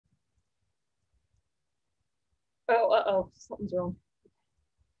Oh, something's wrong.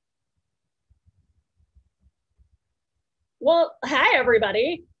 Well, hi,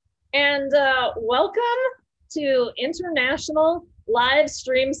 everybody, and welcome to International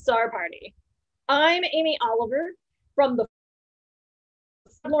Livestream Star Party. I'm Amy Oliver from the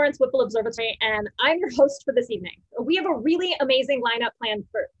Lawrence Whipple Observatory, and I'm your host for this evening. We have a really amazing lineup planned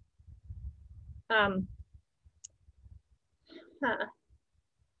for...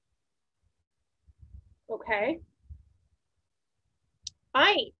 Okay.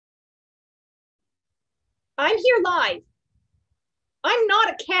 I'm here live. I'm not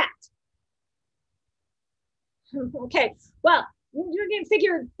a cat. Okay, well, you're going to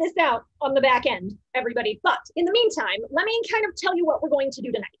figure this out on the back end, everybody. But in the meantime, let me kind of tell you what we're going to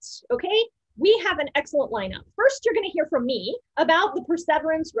do tonight, okay? We have an excellent lineup. First, you're going to hear from me about the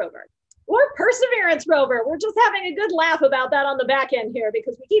Perseverance Rover, or Perseverance Rover. We're just having a good laugh about that on the back end here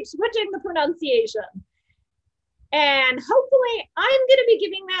because we keep switching the pronunciation. And hopefully, I'm going to be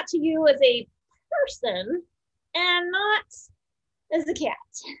giving that to you as a person and not as a cat.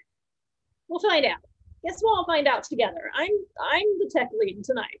 We'll find out. Guess we'll all find out together. I'm the tech lead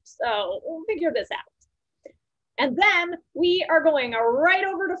tonight, so we'll figure this out. And then we are going right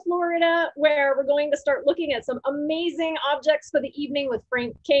over to Florida, where we're going to start looking at some amazing objects for the evening with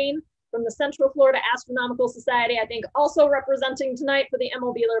Frank Kane from the Central Florida Astronomical Society, I think also representing tonight for the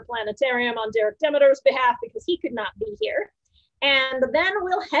Immobilier Planetarium on Derek Demeter's behalf because he could not be here. And then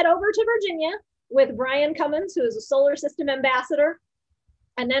we'll head over to Virginia with Brian Cummins, who is a Solar System Ambassador.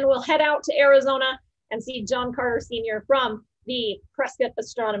 And then we'll head out to Arizona and see John Carter Sr. from the Prescott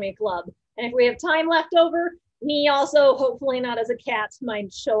Astronomy Club. And if we have time left over, me also, hopefully not as a cat,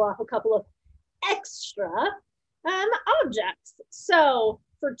 might show off a couple of extra objects. So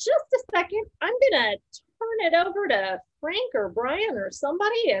for just a second, I'm gonna turn it over to Frank or Brian or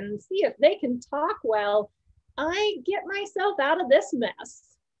somebody and see if they can talk while I get myself out of this mess.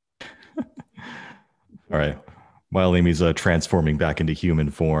 All right. While Amy's transforming back into human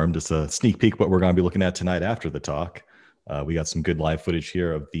form, just a sneak peek what we're going to be looking at tonight after the talk. We got some good live footage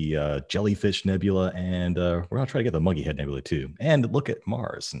here of the Jellyfish Nebula, and we're going to try to get the Monkey Head Nebula too, and look at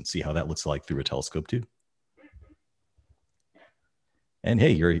Mars and see how that looks like through a telescope too. And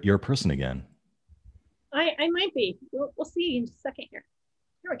hey, you're a person again. I might be. We'll see in just a second here.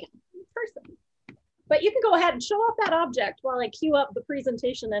 Here we go. Person. But you can go ahead and show off that object while I queue up the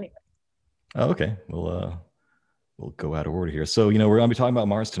presentation anyway. Oh, okay. We'll go out of order here. So, we're going to be talking about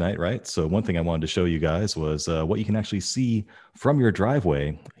Mars tonight, right? So one thing I wanted to show you guys was what you can actually see from your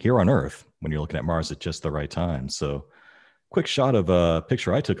driveway here on Earth when you're looking at Mars at just the right time. So quick shot of a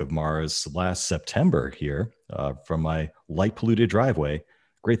picture I took of Mars last September here from my light polluted driveway.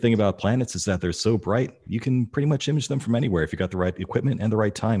 Great thing about planets is that they're so bright, you can pretty much image them from anywhere if you got the right equipment and the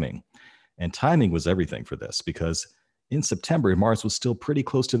right timing. And timing was everything for this because in September, Mars was still pretty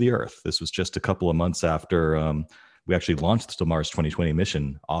close to the Earth. This was just a couple of months after we actually launched the Mars 2020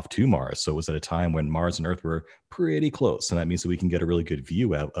 mission off to Mars. So it was at a time when Mars and Earth were pretty close. And that means that we can get a really good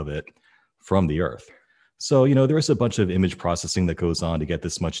view out of it from the Earth. So, there is a bunch of image processing that goes on to get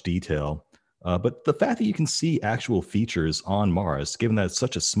this much detail. But the fact that you can see actual features on Mars, given that it's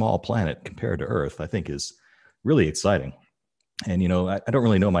such a small planet compared to Earth, I think is really exciting. And, I don't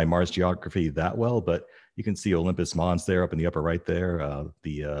really know my Mars geography that well, but you can see Olympus Mons there up in the upper right there,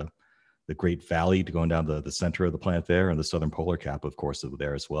 the Great Valley going down the center of the planet there, and the southern polar cap, of course, over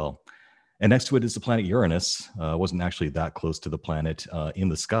there as well. And next to it is the planet Uranus. Wasn't actually that close to the planet in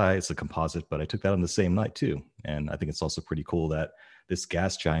the sky. It's a composite, but I took that on the same night too. And I think it's also pretty cool that this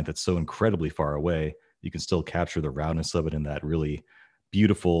gas giant that's so incredibly far away, you can still capture the roundness of it in that really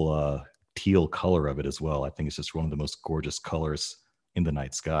beautiful teal color of it as well. I think it's just one of the most gorgeous colors in the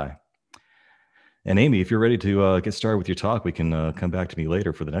night sky. And Amy, if you're ready to get started with your talk, we can come back to me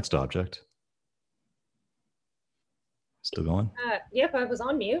later for the next object. Still going? Yep, I was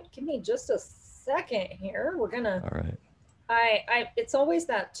on mute. Give me just a second here. We're gonna. All right. It's always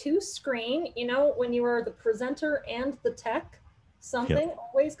that two screen. When you are the presenter and the tech, something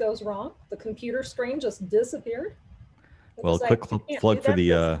always goes wrong. The computer screen just disappeared. Well, quick plug for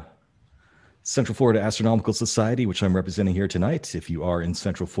the Central Florida Astronomical Society, which I'm representing here tonight. If you are in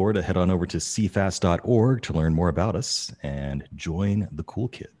Central Florida, head on over to cfast.org to learn more about us and join the cool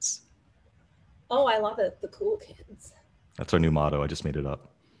kids. Oh, I love it. The cool kids. That's our new motto. I just made it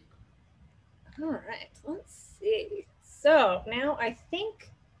up. All right. Let's see. So now I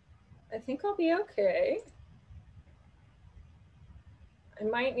think I'll be okay. I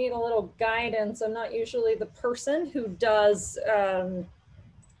might need a little guidance. I'm not usually the person who does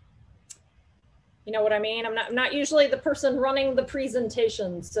you know what I mean? I'm not usually the person running the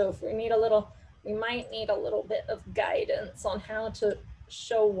presentation. So if we need a little we might need a little bit of guidance on how to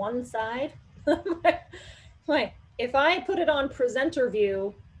show one side. Wait, if I put it on presenter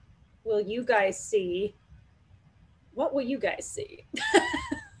view, will you guys see? What will you guys see?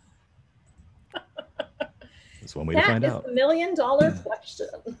 That's one way to find out. That is the $1 million question.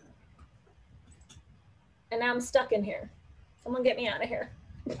 And now I'm stuck in here. Someone get me out of here.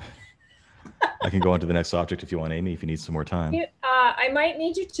 I can go on to the next object if you want, Amy, if you need some more time. I might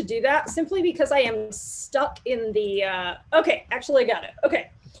need you to do that simply because I am stuck in the, okay, actually I got it.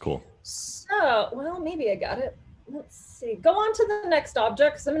 Okay. Cool. So, well, maybe I got it. Let's see. Go on to the next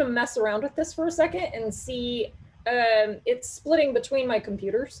object because I'm going to mess around with this for a second and see. It's splitting between my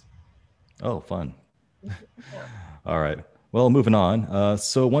computers. Oh, fun. Yeah. All right. Well, moving on.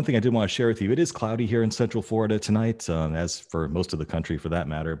 So one thing I did want to share with you, it is cloudy here in Central Florida tonight, as for most of the country for that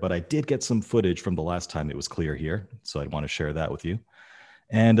matter, but I did get some footage from the last time it was clear here. So I'd want to share that with you.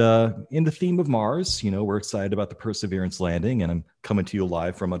 And in the theme of Mars, you know, we're excited about the Perseverance landing, and I'm coming to you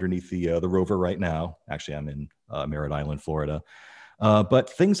live from underneath the rover right now. Actually, I'm in Merritt Island, Florida. But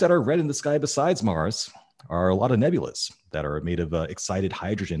things that are red in the sky besides Mars are a lot of nebulas that are made of excited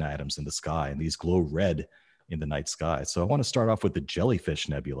hydrogen atoms in the sky, and these glow red in the night sky. So I want to start off with the Jellyfish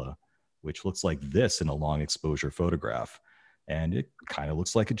Nebula, which looks like this in a long exposure photograph. And it kind of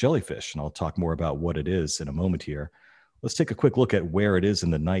looks like a jellyfish, and I'll talk more about what it is in a moment here. Let's take a quick look at where it is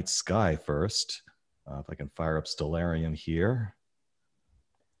in the night sky first. If I can fire up Stellarium here.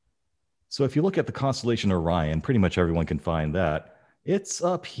 So if you look at the constellation Orion, pretty much everyone can find that. It's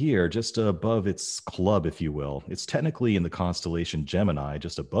up here, just above its club, if you will. It's technically in the constellation Gemini,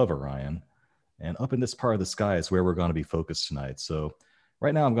 just above Orion. And up in this part of the sky is where we're going to be focused tonight. So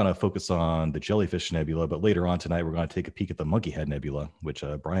right now I'm going to focus on the Jellyfish Nebula, but later on tonight we're going to take a peek at the Monkey Head Nebula, which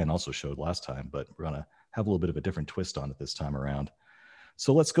Brian also showed last time, but we're going to have a little bit of a different twist on it this time around.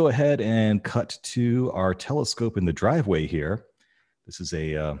 So let's go ahead and cut to our telescope in the driveway here. This is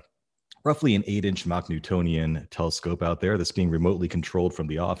a roughly an 8-inch Mach Newtonian telescope out there that's being remotely controlled from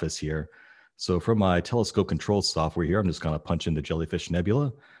the office here. So from my telescope control software here, I'm just going to punch in the Jellyfish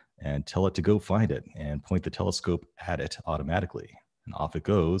Nebula and tell it to go find it and point the telescope at it automatically. And off it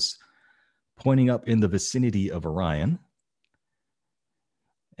goes, pointing up in the vicinity of Orion.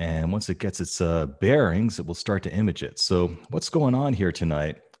 And once it gets its bearings, it will start to image it. So what's going on here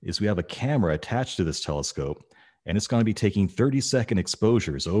tonight is we have a camera attached to this telescope, and it's going to be taking 30-second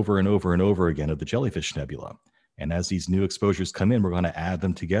exposures over and over and over again of the Jellyfish Nebula. And as these new exposures come in, we're going to add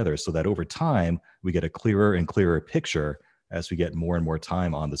them together so that over time, we get a clearer and clearer picture as we get more and more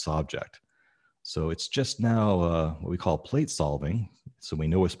time on this object. So it's just now what we call plate solving. So we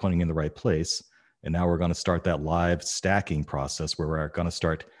know it's pointing in the right place. And now we're going to start that live stacking process where we're going to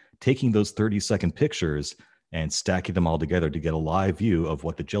start taking those 30-second pictures and stacking them all together to get a live view of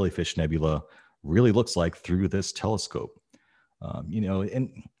what the Jellyfish Nebula really looks like through this telescope. You know,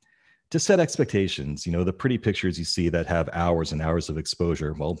 and to set expectations, you know, the pretty pictures you see that have hours and hours of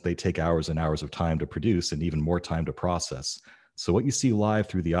exposure, well, they take hours and hours of time to produce and even more time to process. So what you see live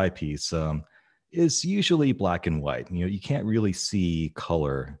through the eyepiece is usually black and white. You know, you can't really see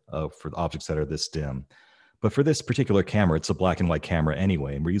color for objects that are this dim. But for this particular camera, it's a black and white camera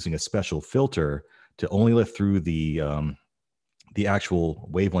anyway, and we're using a special filter to only let through the actual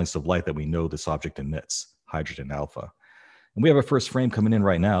wavelengths of light that we know this object emits, hydrogen alpha. And we have a first frame coming in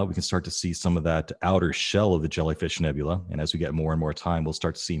right now. We can start to see some of that outer shell of the Jellyfish Nebula. And as we get more and more time, we'll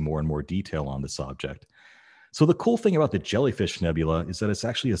start to see more and more detail on this object. So the cool thing about the Jellyfish Nebula is that it's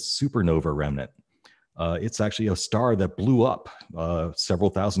actually a supernova remnant. It's actually a star that blew up several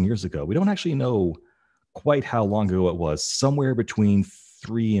thousand years ago. We don't actually know quite how long ago it was. Somewhere between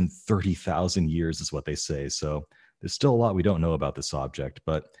 3 and 30,000 years is what they say. So there's still a lot we don't know about this object,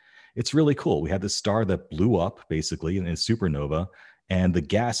 but it's really cool. We had this star that blew up basically in a supernova, and the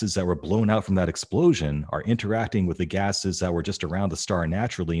gases that were blown out from that explosion are interacting with the gases that were just around the star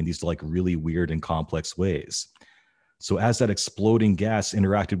naturally in these like really weird and complex ways. So as that exploding gas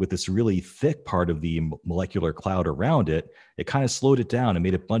interacted with this really thick part of the molecular cloud around it, it kind of slowed it down and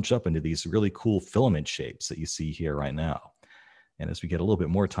made it bunch up into these really cool filament shapes that you see here right now. And as we get a little bit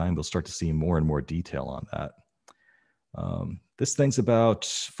more time, we'll start to see more and more detail on that. This thing's about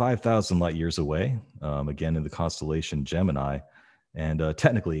 5,000 light years away, again, in the constellation Gemini. And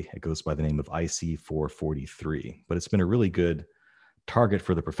technically, it goes by the name of IC 443. But it's been a really good target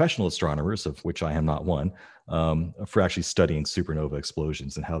for the professional astronomers, of which I am not one, for actually studying supernova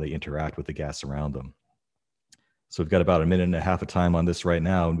explosions and how they interact with the gas around them. So we've got about 1.5 minutes of time on this right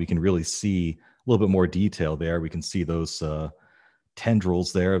now, and we can really see a little bit more detail there. We can see those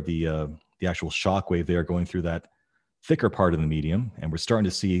tendrils there of the actual shock wave there going through that thicker part of the medium, and we're starting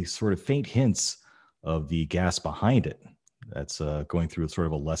to see sort of faint hints of the gas behind it that's going through sort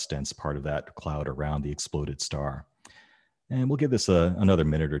of a less dense part of that cloud around the exploded star. And we'll give this another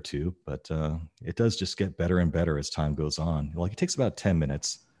minute or two, but it does just get better and better as time goes on. Like, it takes about 10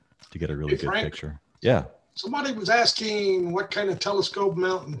 minutes to get a really good picture. Yeah. Somebody was asking what kind of telescope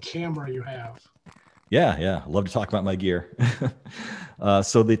mount and camera you have. Yeah. Love to talk about my gear.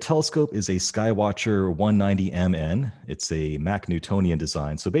 So the telescope is a Skywatcher 190MN. It's a Mac Newtonian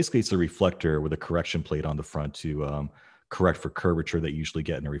design. So basically it's a reflector with a correction plate on the front to correct for curvature that you usually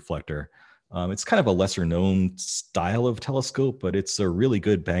get in a reflector. It's kind of a lesser known style of telescope, but it's a really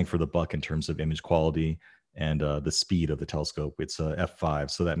good bang for the buck in terms of image quality and the speed of the telescope. It's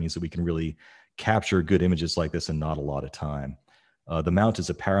f5, so that means that we can really capture good images like this in not a lot of time. The mount is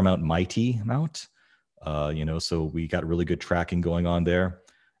a Paramount Mighty mount, so we got really good tracking going on there.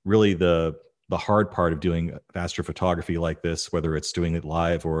 Really, the hard part of doing astrophotography like this, whether it's doing it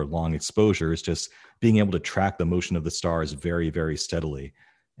live or long exposure, is just being able to track the motion of the stars very, very steadily.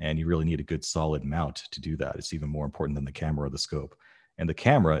 And you really need a good solid mount to do that. It's even more important than the camera or the scope. And the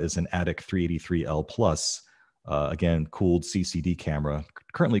camera is an Attic 383L Plus, again, cooled CCD camera,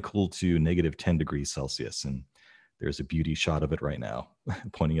 currently cooled to -10 degrees Celsius. And there's a beauty shot of it right now,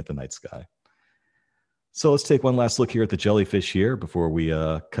 pointing at the night sky. So let's take one last look here at the jellyfish here before we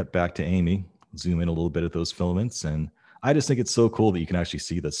cut back to Amy, zoom in a little bit at those filaments. And I just think it's so cool that you can actually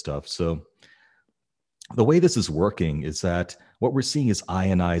see this stuff. So the way this is working is that what we're seeing is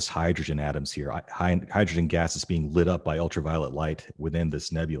ionized hydrogen atoms here. Hydrogen gas is being lit up by ultraviolet light within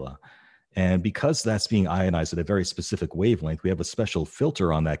this nebula. And because that's being ionized at a very specific wavelength, we have a special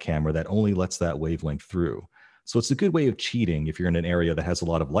filter on that camera that only lets that wavelength through. So it's a good way of cheating if you're in an area that has a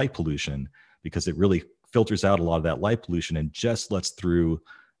lot of light pollution, because it really filters out a lot of that light pollution and just lets through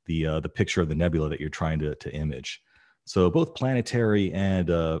the picture of the nebula that you're trying to image. So both planetary and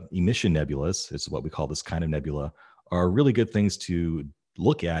emission nebulas, is what we call this kind of nebula, are really good things to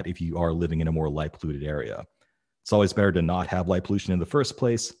look at if you are living in a more light polluted area. It's always better to not have light pollution in the first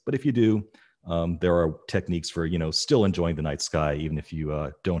place, but if you do, there are techniques for, still enjoying the night sky, even if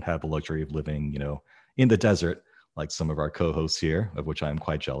you don't have the luxury of living, in the desert, like some of our co-hosts here, of which I'm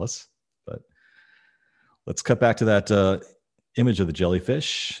quite jealous. But let's cut back to that image of the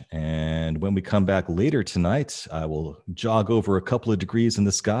jellyfish. And when we come back later tonight, I will jog over a couple of degrees in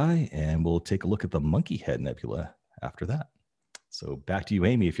the sky and we'll take a look at the Monkey Head Nebula after that. So back to you,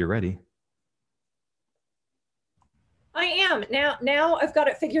 Amy, if you're ready. I am. Now I've got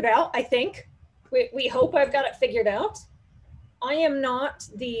it figured out, I think. We hope I've got it figured out. I am not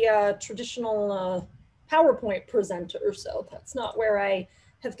the traditional PowerPoint presenter, so that's not where I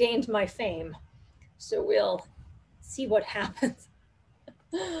have gained my fame. So we'll see what happens.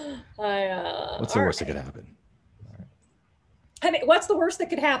 What's the worst that could happen? I mean, what's the worst that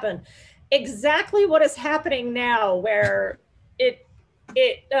could happen? Exactly what is happening now, where it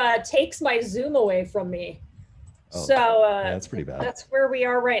takes my zoom away from me. Oh, so yeah, that's pretty bad. That's where we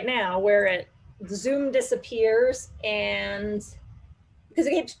are right now, where the zoom disappears, and because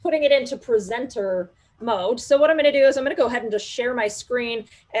it keeps putting it into presenter mode. So what I'm going to do is I'm going to go ahead and just share my screen,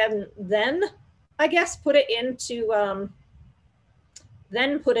 and then I guess put it into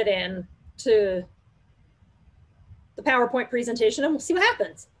the PowerPoint presentation, and we'll see what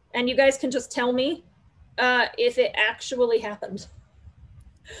happens. And you guys can just tell me if it actually happened.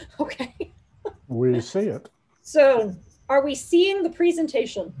 Okay. We see it. So are we seeing the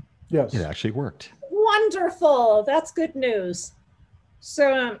presentation? Yes. It actually worked. Wonderful. That's good news.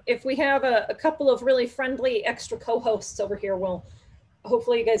 So if we have a couple of really friendly extra co-hosts over here, well,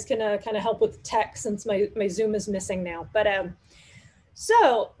 hopefully you guys can kind of help with tech, since my Zoom is missing now. But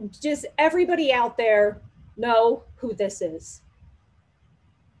so does everybody out there know who this is?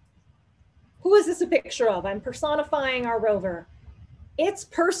 Who is this a picture of? I'm personifying our rover. It's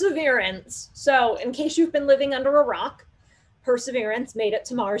Perseverance. So in case you've been living under a rock, Perseverance made it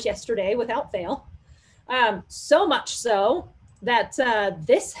to Mars yesterday without fail. So much so that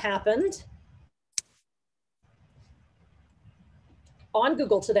this happened on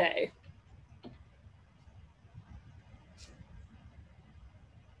Google today.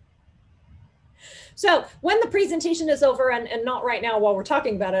 So when the presentation is over, and not right now while we're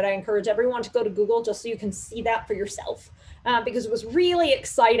talking about it, I encourage everyone to go to Google just so you can see that for yourself, because it was really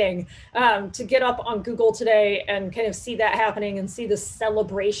exciting to get up on Google today and kind of see that happening and see the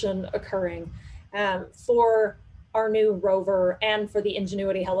celebration occurring for our new rover and for the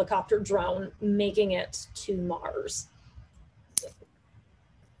Ingenuity helicopter drone making it to Mars.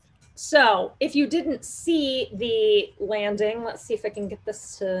 So if you didn't see the landing, let's see if I can get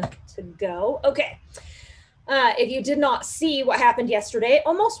this to go. Okay. If you did not see what happened yesterday, it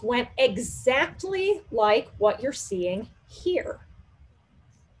almost went exactly like what you're seeing here.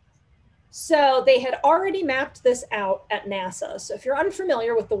 So they had already mapped this out at NASA. So if you're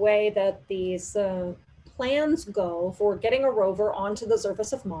unfamiliar with the way that these plans go for getting a rover onto the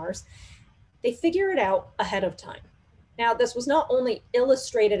surface of Mars, they figure it out ahead of time. Now, this was not only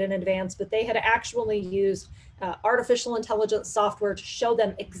illustrated in advance, but they had actually used artificial intelligence software to show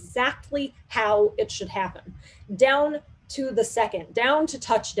them exactly how it should happen, down to the second, down to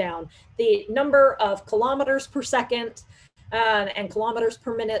touchdown, the number of kilometers per second and kilometers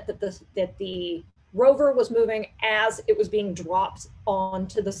per minute that the rover was moving as it was being dropped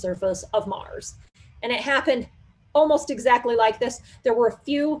onto the surface of Mars. And it happened almost exactly like this. There were a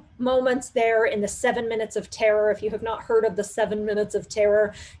few moments there in the 7 minutes of terror. If you have not heard of the 7 minutes of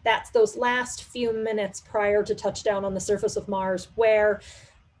terror, that's those last few minutes prior to touchdown on the surface of Mars where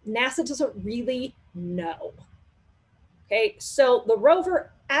NASA doesn't really know. Okay, so the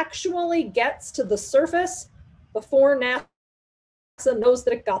rover actually gets to the surface before NASA knows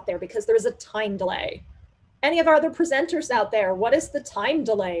that it got there because there is a time delay. Any of our other presenters out there, what is the time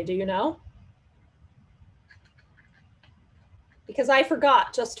delay? Do you know? Because I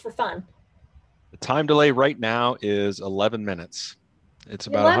forgot, just for fun. The time delay right now is 11 minutes. It's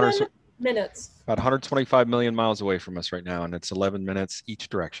about 11 minutes. About 125 million miles away from us right now, and it's 11 minutes each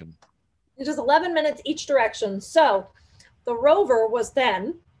direction. It is 11 minutes each direction. So the rover was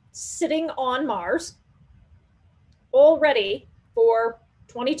then sitting on Mars already for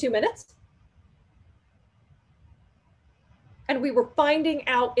 22 minutes. And we were finding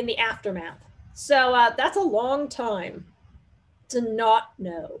out in the aftermath. So that's a long time to not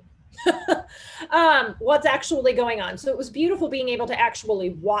know what's actually going on. So it was beautiful being able to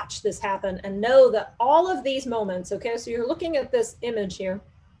actually watch this happen and know that all of these moments, okay, so you're looking at this image here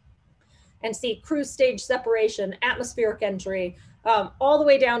and see cruise stage separation, atmospheric entry, all the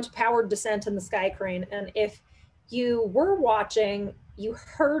way down to powered descent in the sky crane. And if you were watching, you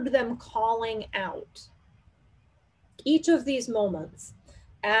heard them calling out each of these moments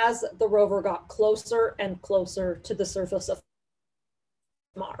as the rover got closer and closer to the surface of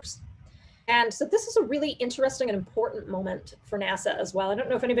Mars. And so this is a really interesting and important moment for NASA as well. I don't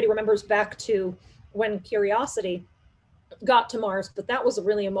know if anybody remembers back to when Curiosity got to Mars, but that was a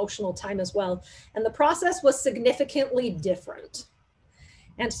really emotional time as well. And the process was significantly different.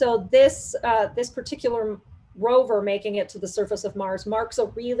 And so this particular rover making it to the surface of Mars marks a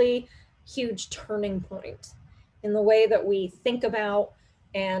really huge turning point in the way that we think about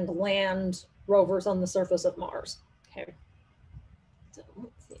and land rovers on the surface of Mars. Okay. So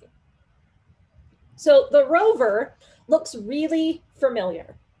let's see. So the rover looks really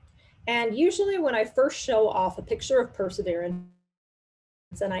familiar. And usually when I first show off a picture of Perseverance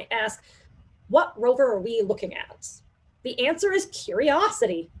and I ask, what rover are we looking at? The answer is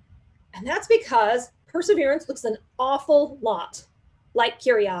Curiosity. And that's because Perseverance looks an awful lot like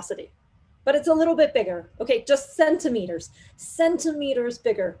Curiosity, but it's a little bit bigger. Okay, just centimeters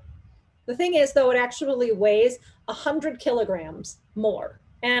bigger. The thing is, though, it actually weighs 100 kilograms more.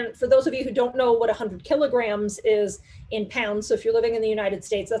 And for those of you who don't know what 100 kilograms is in pounds, so if you're living in the United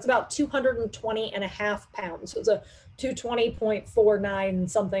States, that's about 220 and a half pounds. So it's a 220.49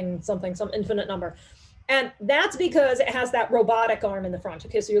 something, some infinite number. And that's because it has that robotic arm in the front.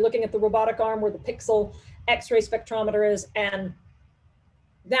 Okay, so you're looking at the robotic arm where the pixel X-ray spectrometer is, and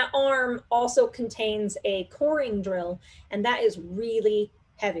that arm also contains a coring drill, and that is really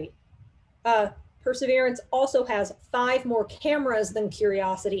heavy. Perseverance also has 5 more cameras than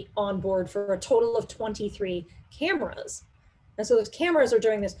Curiosity on board for a total of 23 cameras. And so those cameras are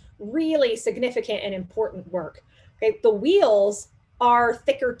doing this really significant and important work. Okay, the wheels are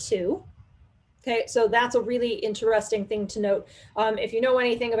thicker too. Okay, so that's a really interesting thing to note. If you know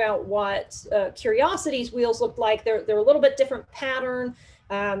anything about what Curiosity's wheels look like, they're a little bit different pattern.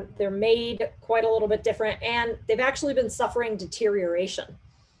 They're made quite a little bit different, and they've actually been suffering deterioration.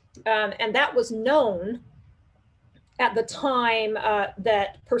 And that was known at the time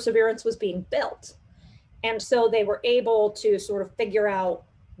that Perseverance was being built. And so they were able to sort of figure out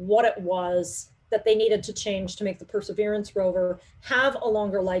what it was that they needed to change to make the Perseverance rover have a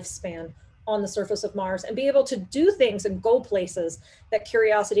longer lifespan on the surface of Mars and be able to do things and go places that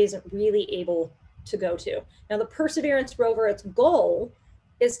Curiosity isn't really able to go to. Now, the Perseverance rover, its goal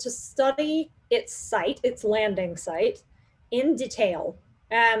is to study its site, its landing site, in detail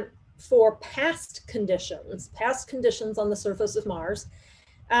for past conditions on the surface of Mars,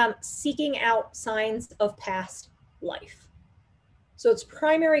 seeking out signs of past life. So its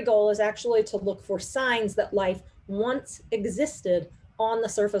primary goal is actually to look for signs that life once existed on the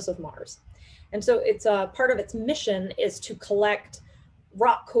surface of Mars. And so it's part of its mission is to collect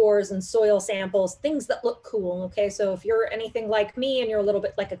rock cores and soil samples, things that look cool. Okay, so if you're anything like me and you're a little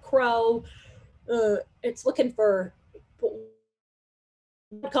bit like a crow, it's looking for what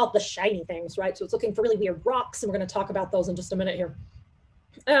we call the shiny things, right? So it's looking for really weird rocks, and we're going to talk about those in just a minute here.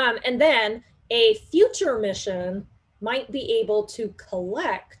 And then a future mission might be able to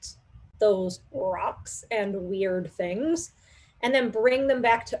collect those rocks and weird things and then bring them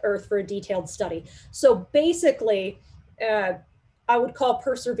back to Earth for a detailed study. So basically, I would call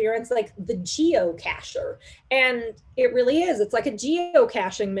Perseverance like the geocacher. And it really is. It's like a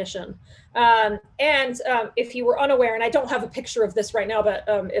geocaching mission. If you were unaware, and I don't have a picture of this right now, but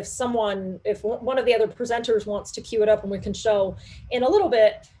if one of the other presenters wants to cue it up and we can show in a little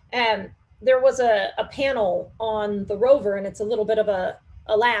bit, there was a panel on the rover, and it's a little bit of a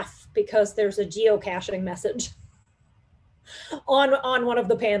laugh because there's a geocaching message on one of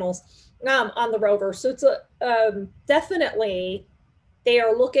the panels on the rover. So it's definitely, they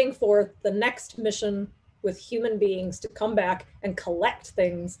are looking for the next mission with human beings to come back and collect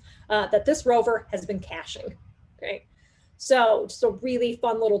things that this rover has been caching. Okay, so just a really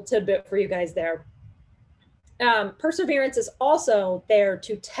fun little tidbit for you guys there. Perseverance is also there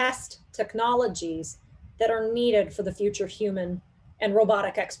to test technologies that are needed for the future human and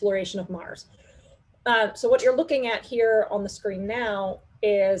robotic exploration of Mars. So what you're looking at here on the screen now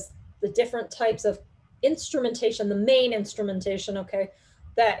is the different types of instrumentation, the main instrumentation, okay,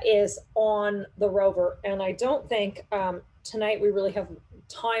 that is on the rover. And I don't think tonight we really have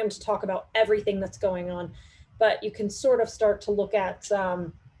time to talk about everything that's going on, but you can sort of start to look at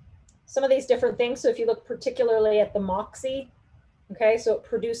some of these different things. So if you look particularly at the MOXIE, okay, so it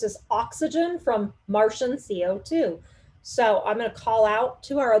produces oxygen from Martian CO2. So I'm going to call out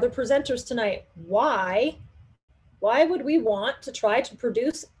to our other presenters tonight, why would we want to try to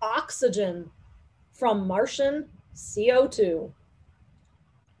produce oxygen from Martian CO2?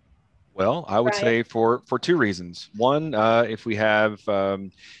 Well, I would say for two reasons. One, if we have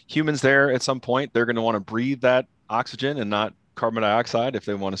humans there at some point, they're going to want to breathe that oxygen and not carbon dioxide if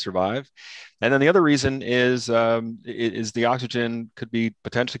they want to survive. And then the other reason is the oxygen could be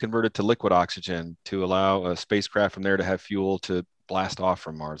potentially converted to liquid oxygen to allow a spacecraft from there to have fuel to blast off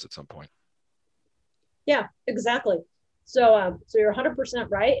from Mars at some point. Yeah, exactly. So you're 100%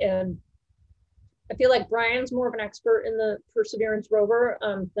 right. And I feel like Brian's more of an expert in the Perseverance rover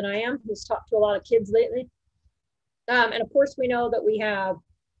than I am. He's talked to a lot of kids lately. And of course, we know that we have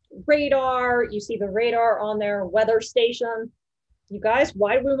radar. You see the radar on their weather station. You guys,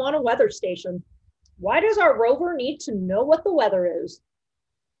 why do we want a weather station? Why does our rover need to know what the weather is?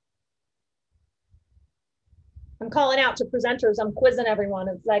 I'm calling out to presenters. I'm quizzing everyone.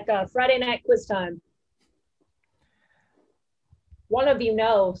 It's like Friday night quiz time. One of you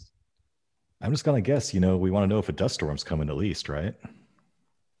knows. I'm just going to guess, we want to know if a dust storm's coming at least, right?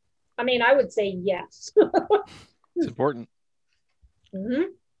 I mean, I would say yes. It's important.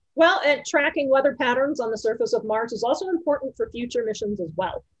 Mm-hmm. Well, and tracking weather patterns on the surface of Mars is also important for future missions as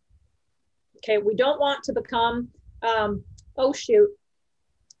well. Okay, we don't want to become, oh shoot,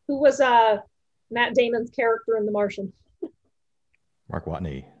 who was Matt Damon's character in The Martian? Mark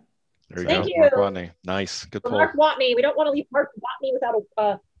Watney. There you Thank go, you. Mark Watney. Nice, good pull. Mark Watney, we don't want to leave Mark Watney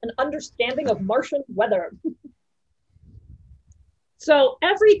without an understanding of Martian weather. So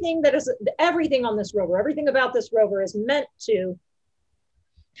everything on this rover, everything about this rover is meant to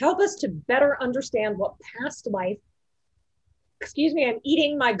help us to better understand what past life, excuse me, I'm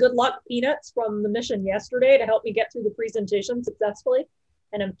eating my good luck peanuts from the mission yesterday to help me get through the presentation successfully,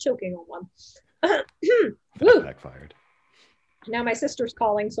 and I'm choking on one. Woo. Backfired. Now my sister's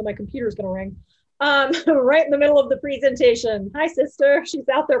calling, so my computer's gonna ring. Right in the middle of the presentation. Hi, sister. She's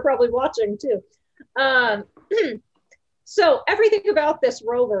out there probably watching too. So everything about this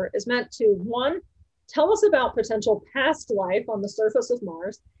rover is meant to, one, tell us about potential past life on the surface of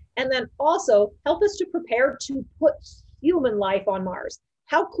Mars, and then also help us to prepare to put human life on Mars.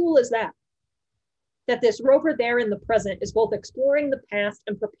 How cool is that? That this rover there in the present is both exploring the past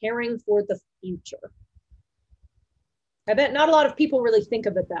and preparing for the future. I bet not a lot of people really think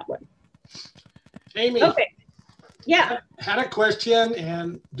of it that way. Amy. Okay. Yeah. Had a question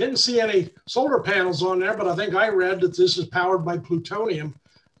and didn't see any solar panels on there, but I think I read that this is powered by plutonium.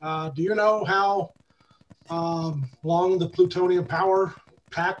 Do you know how long the plutonium power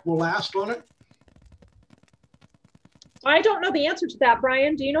pack will last on it? I don't know the answer to that,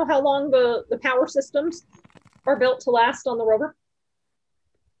 Brian. Do you know how long the power systems are built to last on the rover?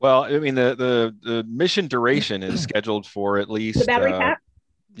 Well, I mean, the mission duration is scheduled for at least the battery pack.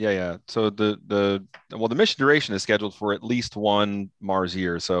 Yeah. So the mission duration is scheduled for at least one Mars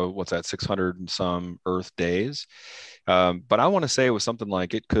year. So what's that, 600 and some Earth days? But I want to say it was something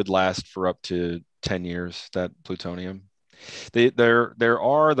like it could last for up to 10 years, that plutonium. There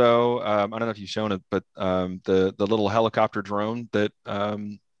are, though, I don't know if you've shown it, but the little helicopter drone that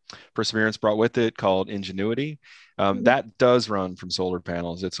Perseverance brought with it, called Ingenuity, that does run from solar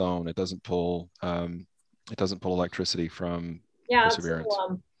panels its own. It doesn't pull electricity from Perseverance. It's a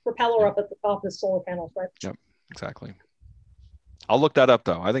little, propeller up at the top of solar panels, right? Yep, exactly. I'll look that up,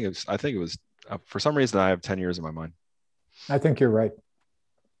 though. I think it was for some reason I have 10 years in my mind. I think you're right.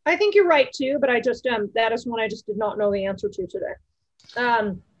 I think you're right too, but I just that is one I just did not know the answer to today.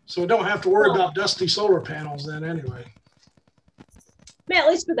 So we don't have to worry about dusty solar panels then, anyway. At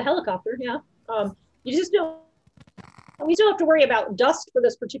least for the helicopter, yeah. You just don't. We still have to worry about dust for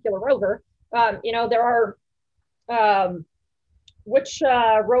this particular rover. There are. Which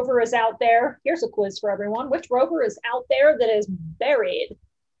rover is out there? Here's a quiz for everyone. Which rover is out there that is buried?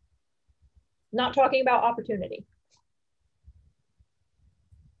 Not talking about Opportunity.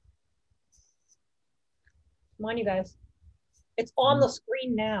 Come on, you guys. It's on the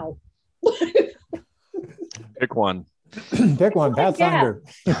screen now. Pick one. Pick one, Pathfinder.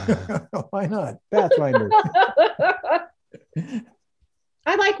 Why not? Pathfinder.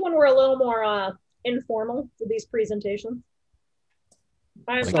 I like when we're a little more informal for these presentations.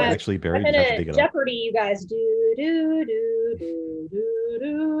 I'm actually buried. I'm in Jeopardy, you guys. Do.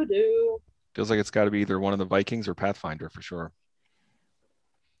 Feels like it's got to be either one of the Vikings or Pathfinder for sure.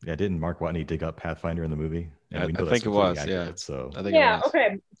 Yeah, didn't Mark Watney dig up Pathfinder in the movie? I think it was. Accurate, yeah. So I think it was.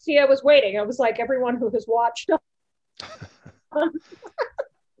 Okay. See, I was waiting. I was like, everyone who has watched. All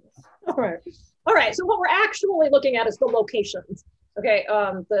right. So what we're actually looking at is the locations. Okay.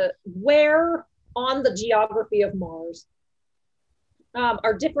 The where on the geography of Mars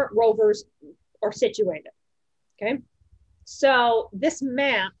our different rovers are situated. Okay. So this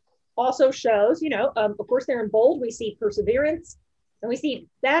map also shows, of course they're in bold. We see Perseverance. And we see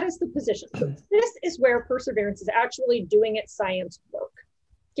that is the position. So this is where Perseverance is actually doing its science work.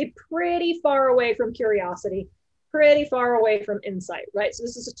 Okay, pretty far away from Curiosity, pretty far away from Insight, right? So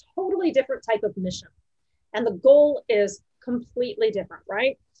this is a totally different type of mission. And the goal is completely different,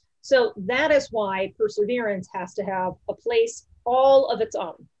 right? So that is why Perseverance has to have a place all of its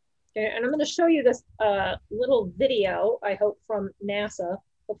own. Okay, and I'm going to show you this little video, I hope, from NASA.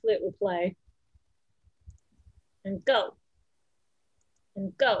 Hopefully it will play. And go.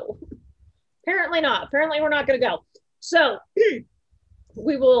 And go. Apparently not. Apparently we're not going to go. So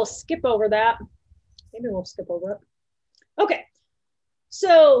we will skip over that. Maybe we'll skip over it. Okay.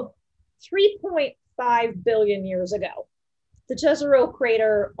 So 3.5 billion years ago, the Jezero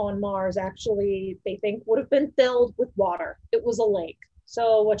crater on Mars actually, they think, would have been filled with water. It was a lake.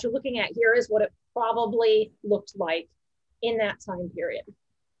 So what you're looking at here is what it probably looked like in that time period.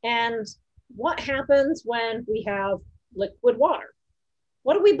 And what happens when we have liquid water?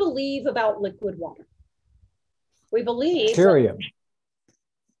 What do we believe about liquid water? We believe bacteria.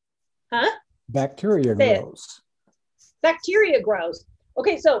 Huh? Bacteria grows. Bacteria grows.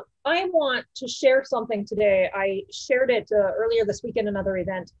 Okay, so I want to share something today. I shared it earlier this week in another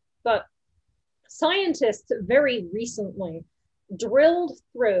event, but scientists very recently drilled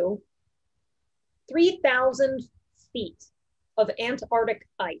through 3,000 feet of Antarctic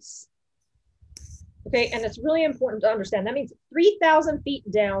ice. Okay, and it's really important to understand. That means 3,000 feet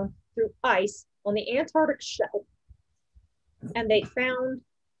down through ice on the Antarctic shelf, and they found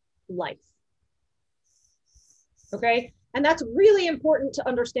life. Okay, and that's really important to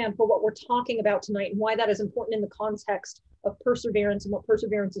understand for what we're talking about tonight and why that is important in the context of Perseverance and what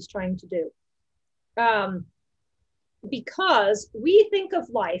Perseverance is trying to do. Because we think of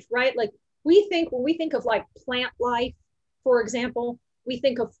life, right? Like when we think of like plant life, for example, we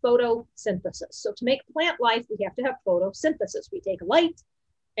think of photosynthesis. So to make plant life, we have to have photosynthesis. We take light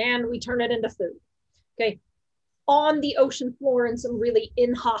and we turn it into food. Okay. On the ocean floor in some really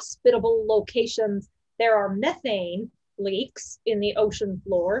inhospitable locations, there are methane leaks in the ocean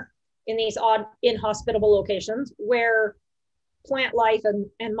floor in these odd inhospitable locations where plant life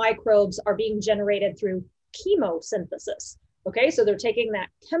and microbes are being generated through chemosynthesis. Okay, so they're taking that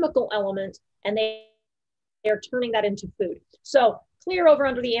chemical element and they're turning that into food. So clear over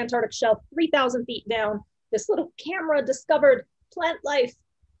under the Antarctic shelf, 3,000 feet down, this little camera discovered plant life,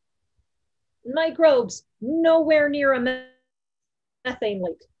 microbes, nowhere near a methane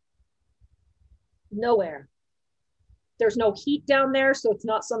leak. Nowhere. There's no heat down there, so it's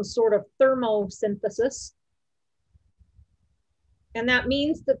not some sort of thermosynthesis. And that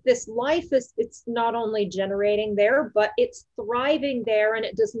means that this life it's not only generating there, but it's thriving there, and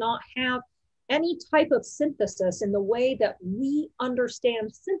it does not have any type of synthesis in the way that we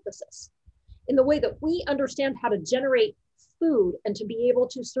understand synthesis, in the way that we understand how to generate food and to be able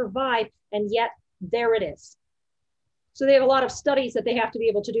to survive. And yet there it is. So they have a lot of studies that they have to be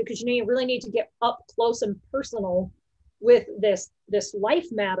able to do, because you really need to get up close and personal with this life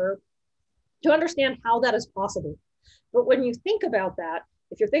matter to understand how that is possible. But when you think about that,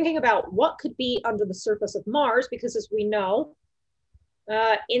 if you're thinking about what could be under the surface of Mars, because as we know,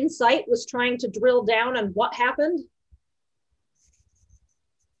 InSight was trying to drill down, and what happened?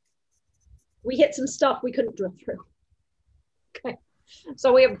 We hit some stuff we couldn't drill through. Okay,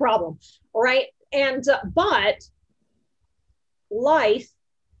 so we have a problem, all right? And but life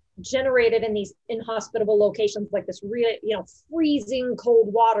generated in these inhospitable locations like this really, freezing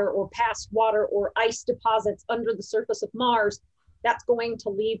cold water or past water or ice deposits under the surface of Mars, that's going to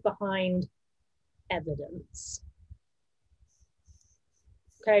leave behind evidence.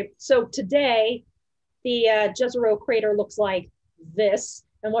 Okay, so today, the Jezero crater looks like this.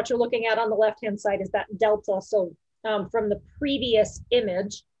 And what you're looking at on the left-hand side is that delta. So from the previous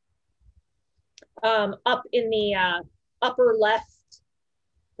image, up in the upper left,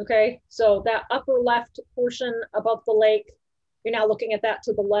 okay, so that upper left portion above the lake, you're now looking at that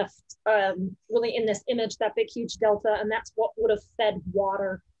to the left, really in this image, that big, huge delta, and that's what would have fed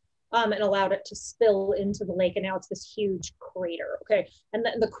water and allowed it to spill into the lake, and now it's this huge crater, okay? And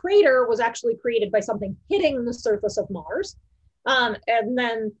the crater was actually created by something hitting the surface of Mars, and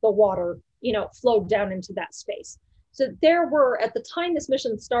then the water, flowed down into that space. So there were, at the time this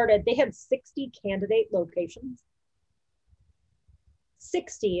mission started, they had 60 candidate locations.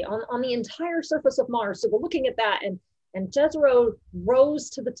 60 on the entire surface of Mars. So we're looking at that, and Jezero rose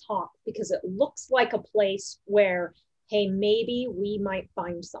to the top because it looks like a place where, hey, maybe we might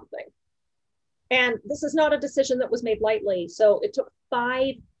find something. And this is not a decision that was made lightly. So it took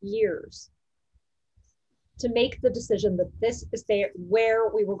 5 years to make the decision that this is where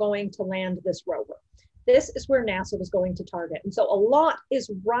we were going to land this rover. This is where NASA was going to target. And so a lot is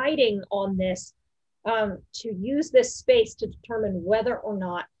riding on this, to use this space to determine whether or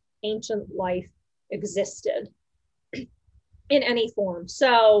not ancient life existed in any form.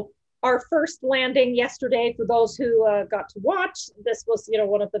 So our first landing yesterday, for those who got to watch, this was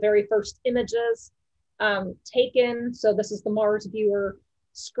one of the very first images taken. So this is the Mars viewer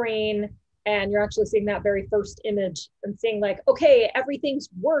screen, and you're actually seeing that very first image and seeing like, okay, everything's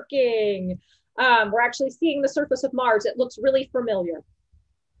working. We're actually seeing the surface of Mars. It looks really familiar.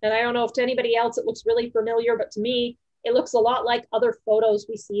 And I don't know if to anybody else it looks really familiar, but to me, it looks a lot like other photos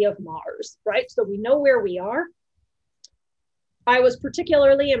we see of Mars, right? So we know where we are. I was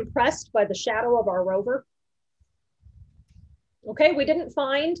particularly impressed by the shadow of our rover. Okay, we didn't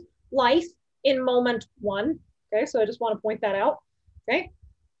find life in moment 1. Okay, so I just want to point that out. Okay.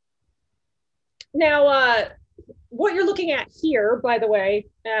 Now, what you're looking at here, by the way,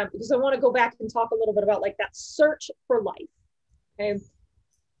 because I want to go back and talk a little bit about like that search for life. Okay.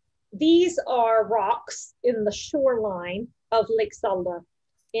 These are rocks in the shoreline of Lake Salda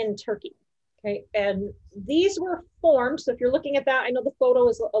in Turkey. Okay, and these were formed. So if you're looking at that, I know the photo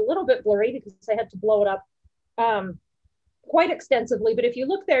is a little bit blurry because I had to blow it up quite extensively. But if you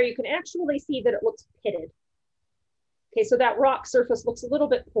look there, you can actually see that it looks pitted. Okay, so that rock surface looks a little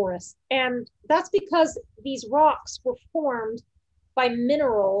bit porous. And that's because these rocks were formed by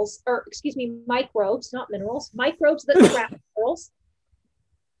minerals, or excuse me, microbes, not minerals, microbes that trap minerals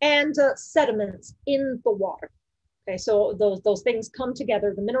and sediments in the water. Okay, so those things come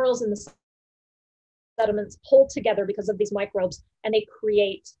together, the minerals and the sediments pull together because of these microbes, and they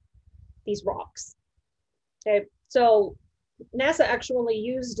create these rocks. Okay, so NASA actually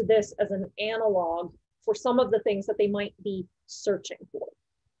used this as an analog for some of the things that they might be searching for.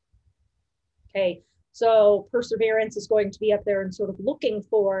 Okay, so Perseverance is going to be up there and sort of looking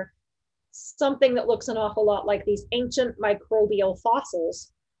for something that looks an awful lot like these ancient microbial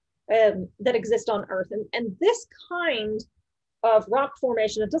fossils that exist on Earth. And this kind of rock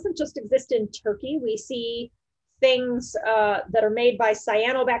formation, it doesn't just exist in Turkey. We see things that are made by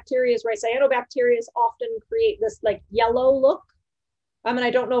cyanobacteria, right? Cyanobacteria often create this like yellow look. And I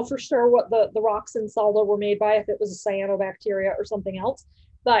don't know for sure what the rocks in Salda were made by, if it was a cyanobacteria or something else.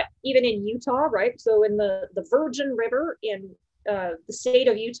 But even in Utah, right? So in the Virgin River in the state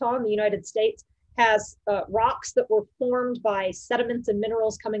of Utah in the United States has rocks that were formed by sediments and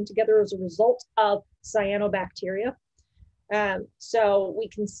minerals coming together as a result of cyanobacteria. So we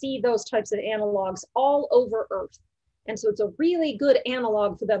can see those types of analogs all over Earth. And so it's a really good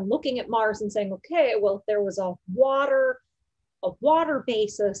analog for them looking at Mars and saying, okay, well, if there was a water a water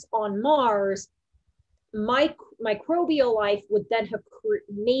basis on Mars, microbial life would then have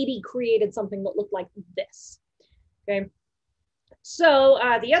maybe created something that looked like this. Okay. So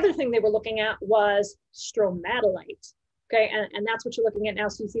the other thing they were looking at was stromatolite. Okay, and that's what you're looking at now.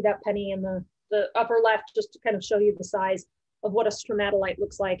 So you see that penny in the upper left, just to kind of show you the size of what a stromatolite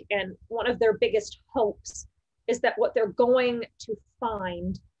looks like. And one of their biggest hopes is that what they're going to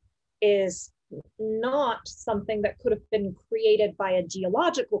find is not something that could have been created by a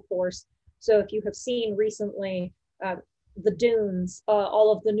geological force. So if you have seen recently the dunes,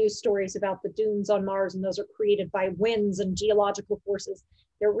 all of the news stories about the dunes on Mars, and those are created by winds and geological forces,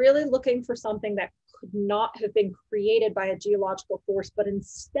 they're really looking for something that could not have been created by a geological force, but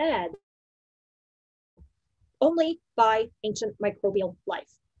instead only by ancient microbial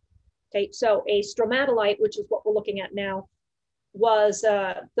life. Okay, so a stromatolite, which is what we're looking at now, was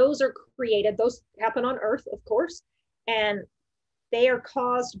those are created, those happen on Earth, of course, and they are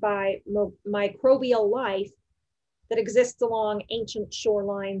caused by microbial life that exists along ancient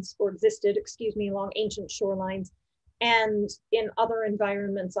shorelines, or existed, excuse me, along ancient shorelines, and in other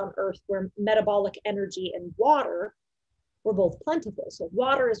environments on Earth where metabolic energy and water were both plentiful. So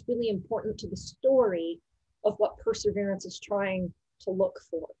water is really important to the story of what Perseverance is trying to look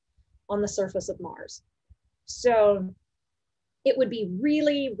for on the surface of Mars. So it would be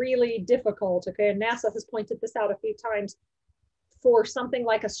really, really difficult, okay, and NASA has pointed this out a few times, for something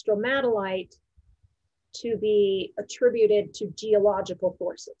like a stromatolite to be attributed to geological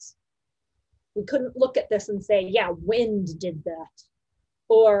forces. We couldn't look at this and say, yeah, wind did that,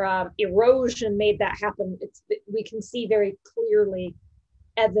 or erosion made that happen. We can see very clearly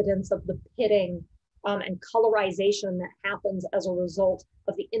evidence of the pitting and colorization that happens as a result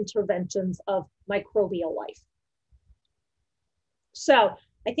of the interventions of microbial life. So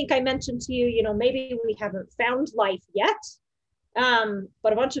I think I mentioned to you, maybe we haven't found life yet,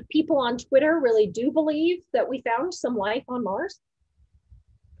 but a bunch of people on Twitter really do believe that we found some life on Mars.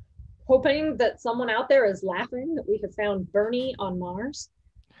 Hoping that someone out there is laughing that we have found Bernie on Mars.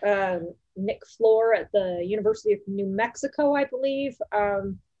 Nick Floor at the University of New Mexico, I believe,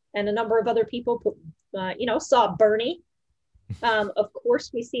 and a number of other people, saw Bernie. Of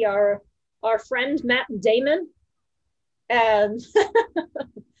course, we see our friend Matt Damon. And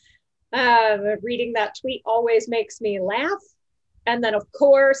reading that tweet always makes me laugh. And then, of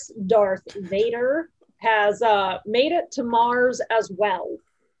course, Darth Vader has made it to Mars as well.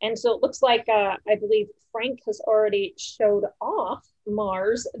 And so it looks like, I believe Frank has already showed off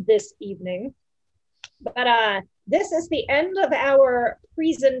Mars this evening. But this is the end of our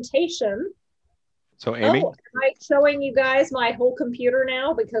presentation. So, Amy? Am I showing you guys my whole computer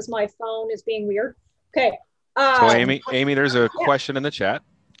now because my phone is being weird? Okay. So Amy, there's a question in the chat.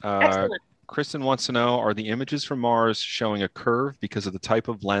 Excellent. Kristen wants to know, are the images from Mars showing a curve because of the type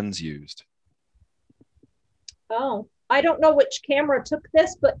of lens used? Oh, I don't know which camera took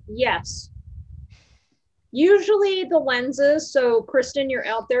this, but yes. Usually the lenses, so Kristen, you're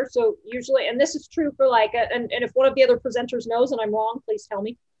out there. So usually, and this is true for and if one of the other presenters knows and I'm wrong, please tell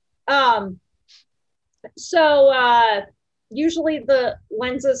me. Usually the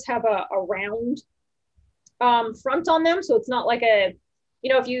lenses have a round front on them. So it's not like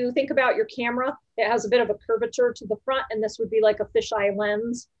if you think about your camera, it has a bit of a curvature to the front, and this would be like a fisheye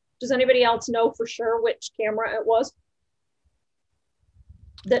lens. Does anybody else know for sure which camera it was?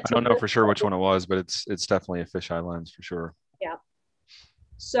 I don't know for sure which one it was, but it's definitely a fisheye lens for sure. Yeah.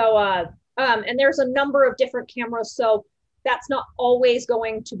 So, and there's a number of different cameras, so that's not always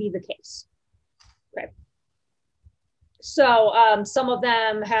going to be the case. Okay. So some of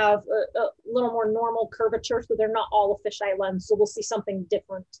them have a little more normal curvature, so they're not all a fisheye lens. So we'll see something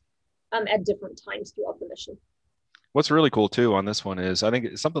different at different times throughout the mission. What's really cool too on this one is I think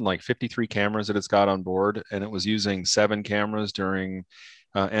it's something like 53 cameras that it's got on board, and it was using 7 cameras during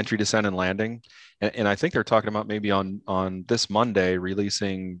entry, descent, and landing. And I think they're talking about maybe on this Monday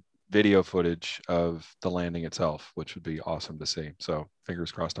releasing video footage of the landing itself, which would be awesome to see. So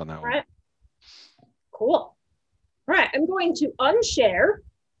fingers crossed on that one. All right. Cool. All right, I'm going to unshare.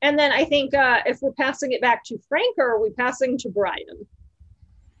 And then I think if we're passing it back to Frank, or are we passing to Brian?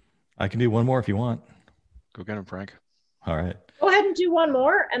 I can do one more if you want. Go get him, Frank. All right. Go ahead and do one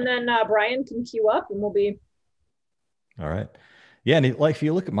more, and then Brian can queue up, and we'll be. All right. Yeah, and if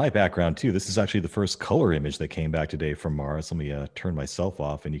you look at my background too, this is actually the first color image that came back today from Mars. Let me turn myself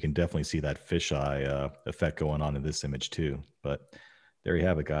off, and you can definitely see that fisheye effect going on in this image too. But there you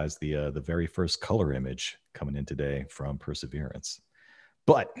have it, guys. The very first color image coming in today from Perseverance.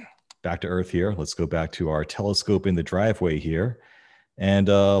 But back to Earth here. Let's go back to our telescope in the driveway here. And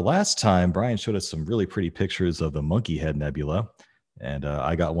last time, Brian showed us some really pretty pictures of the Monkey Head Nebula. And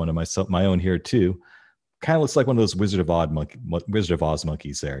I got one of my own here too. Kind of looks like one of those Wizard of Oz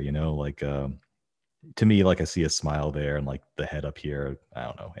monkeys there, you know, like to me, like I see a smile there and like the head up here. I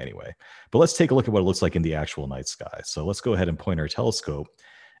don't know. Anyway, but let's take a look at what it looks like in the actual night sky. So let's go ahead and point our telescope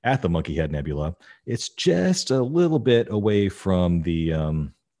at the Monkey Head Nebula. It's just a little bit away from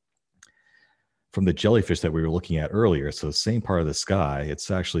the jellyfish that we were looking at earlier. So same part of the sky. It's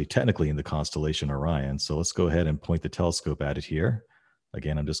actually technically in the constellation Orion. So let's go ahead and point the telescope at it here.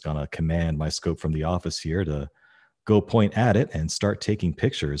 Again, I'm just going to command my scope from the office here to go point at it and start taking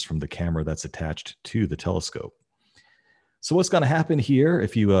pictures from the camera that's attached to the telescope. So what's going to happen here,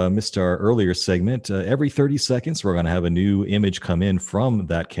 if you missed our earlier segment, every 30 seconds, we're going to have a new image come in from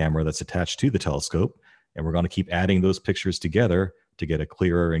that camera that's attached to the telescope. And we're going to keep adding those pictures together to get a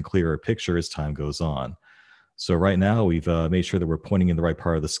clearer and clearer picture as time goes on. So right now, we've made sure that we're pointing in the right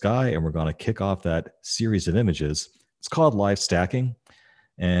part of the sky, and we're going to kick off that series of images. It's called live stacking.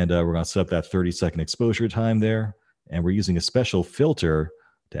 And we're going to set up that 30-second exposure time there. And we're using a special filter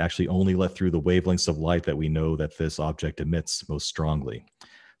to actually only let through the wavelengths of light that we know that this object emits most strongly.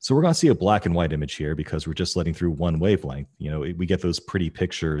 So we're going to see a black and white image here because we're just letting through one wavelength. You know, we get those pretty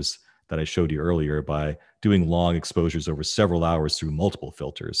pictures that I showed you earlier by doing long exposures over several hours through multiple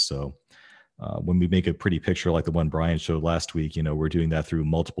filters. So when we make a pretty picture like the one Brian showed last week, you know, we're doing that through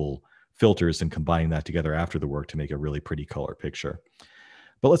multiple filters and combining that together after the work to make a really pretty color picture.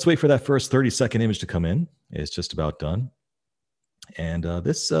 But let's wait for that first 30-second image to come in. It's just about done. And I'm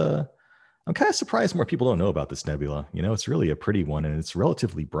kind of surprised more people don't know about this nebula. You know, it's really a pretty one, and it's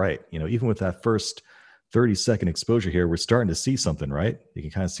relatively bright. You know, even with that first 30-second exposure here, we're starting to see something, right? You can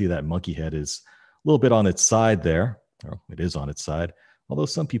kind of see that monkey head is a little bit on its side there. Or it is on its side, although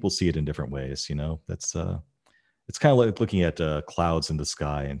some people see it in different ways. You know, that's it's kind of like looking at clouds in the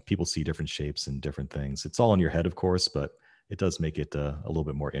sky, and people see different shapes and different things. It's all in your head, of course, but it does make it a little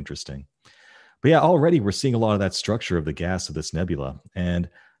bit more interesting. But yeah, already we're seeing a lot of that structure of the gas of this nebula. And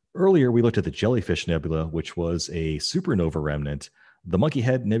earlier we looked at the Jellyfish Nebula, which was a supernova remnant. The Monkey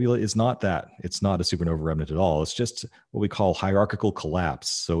Head Nebula is not that. It's not a supernova remnant at all. It's just what we call hierarchical collapse.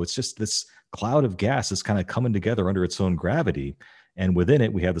 So it's just this cloud of gas is kind of coming together under its own gravity. And within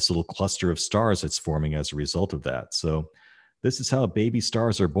it, we have this little cluster of stars that's forming as a result of that. So this is how baby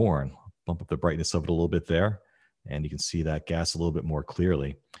stars are born. Bump up the brightness of it a little bit there, and you can see that gas a little bit more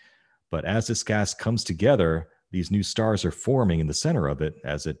clearly. But as this gas comes together, these new stars are forming in the center of it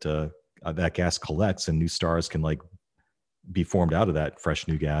as it that gas collects, and new stars can like be formed out of that fresh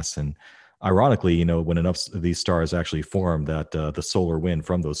new gas. And ironically, you know, when enough of these stars actually form, that the solar wind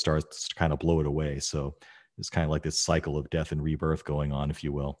from those stars kind of blow it away. So it's kind of like this cycle of death and rebirth going on, if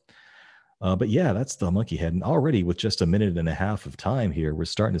you will. But yeah, that's the Monkey Head. And already with just a minute and a half of time here, we're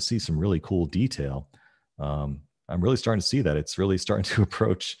starting to see some really cool detail. I'm really starting to see that it's really starting to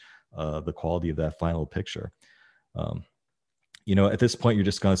approach the quality of that final picture. You know, at this point, you're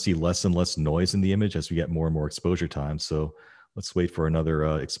just going to see less and less noise in the image as we get more and more exposure time. So let's wait for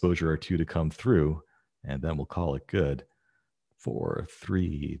another exposure or two to come through, and then we'll call it good. 4,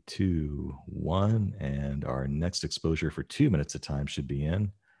 3, 2, 1, and our next exposure for 2 minutes of time should be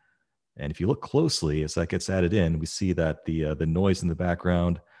in. And if you look closely, as that gets added in, we see that the noise in the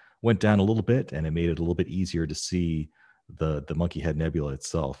background went down a little bit, and it made it a little bit easier to see the Monkey Head Nebula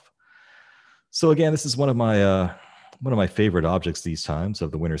itself. So again, this is one of my favorite objects these times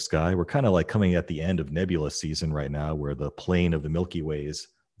of the winter sky. We're kind of like coming at the end of nebula season right now, where the plane of the Milky Way is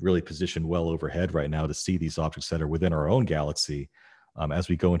really positioned well overhead right now to see these objects that are within our own galaxy. As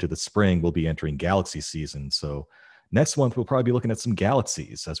we go into the spring, we'll be entering galaxy season. So next month, we'll probably be looking at some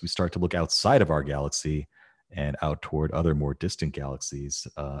galaxies as we start to look outside of our galaxy and out toward other more distant galaxies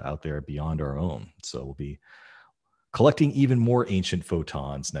out there beyond our own. So we'll be collecting even more ancient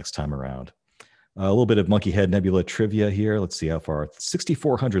photons next time around. A little bit of Monkey Head Nebula trivia here. Let's see how far.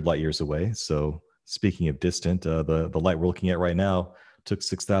 6,400 light years away. So speaking of distant, the light we're looking at right now took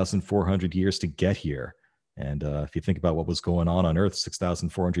 6,400 years to get here. And if you think about what was going on Earth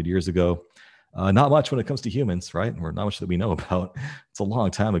 6,400 years ago, not much when it comes to humans, right? Or not much that we know about. It's a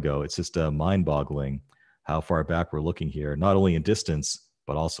long time ago. It's just mind-boggling how far back we're looking here, not only in distance,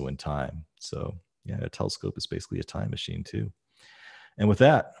 but also in time. So yeah, a telescope is basically a time machine too. And with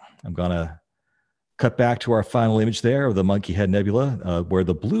that, I'm going to cut back to our final image there of the Monkey Head Nebula, where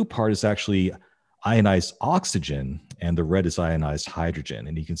the blue part is actually ionized oxygen and the red is ionized hydrogen.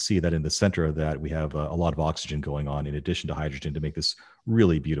 And you can see that in the center of that, we have a lot of oxygen going on in addition to hydrogen to make this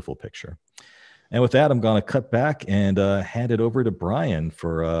really beautiful picture. And with that, I'm going to cut back and hand it over to Brian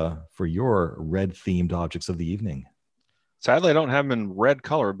for your red-themed objects of the evening. Sadly, I don't have them in red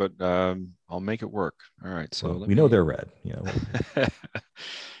color, but I'll make it work. All right. So well, we know they're red. You know.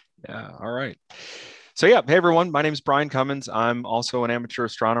 Yeah. All right. So yeah, hey everyone, my name is Brian Cummins. I'm also an amateur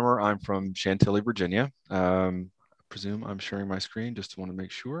astronomer. I'm from Chantilly, Virginia. Presume I'm sharing my screen, just want to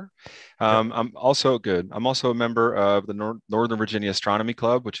make sure. I'm also good. I'm also a member of the Northern Virginia Astronomy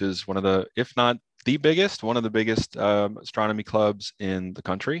Club, which is one of the, if not the biggest, one of the biggest astronomy clubs in the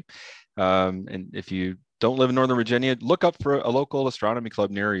country. And if you don't live in Northern Virginia, look up for a local astronomy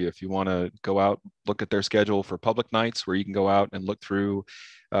club near you. If you want to go out, look at their schedule for public nights where you can go out and look through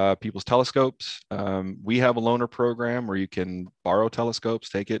people's telescopes. We have a loaner program where you can borrow telescopes,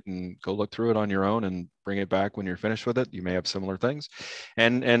 take it and go look through it on your own and bring it back when you're finished with it. You may have similar things.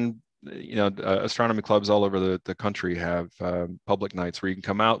 And you know, astronomy clubs all over the country have public nights where you can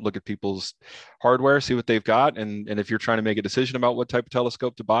come out, look at people's hardware, see what they've got. And if you're trying to make a decision about what type of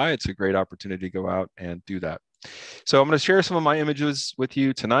telescope to buy, it's a great opportunity to go out and do that. So I'm going to share some of my images with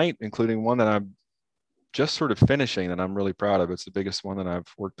you tonight, including one that I'm just sort of finishing that I'm really proud of. It's the biggest one that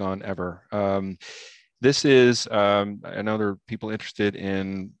I've worked on ever. This is, I know there are people interested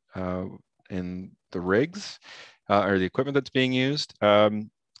in the rigs or the equipment that's being used.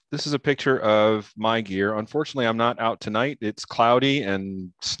 This is a picture of my gear. Unfortunately, I'm not out tonight. It's cloudy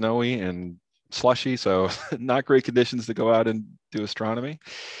and snowy and slushy, so not great conditions to go out and do astronomy.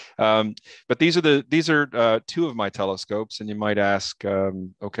 But these are two of my telescopes, and you might ask,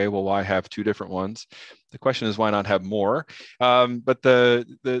 okay, well, why have two different ones? The question is, why not have more? But they're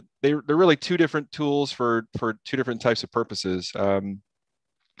really two different tools for two different types of purposes.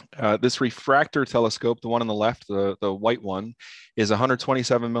 This refractor telescope, the one on the left, the white one, is a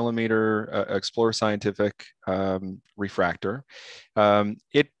 127 millimeter Explorer Scientific refractor.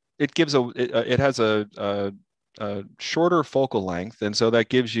 It has a shorter focal length, and so that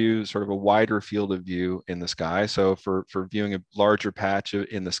gives you sort of a wider field of view in the sky. So for viewing a larger patch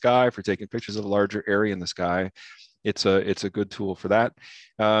in the sky, for taking pictures of a larger area in the sky, it's a good tool for that.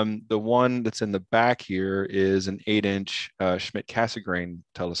 The one that's in the back here is an 8-inch Schmidt-Cassegrain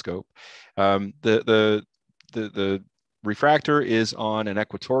telescope. The refractor is on an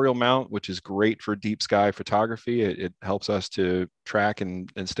equatorial mount, which is great for deep sky photography. It helps us to track and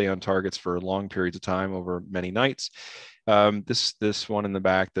stay on targets for long periods of time over many nights. This one in the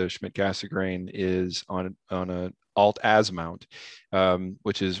back, the Schmidt-Cassegrain, is on a alt-az mount,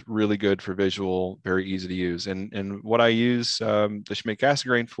 which is really good for visual, very easy to use. And what I use the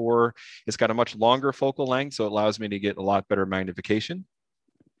Schmidt-Cassegrain for, it's got a much longer focal length, so it allows me to get a lot better magnification.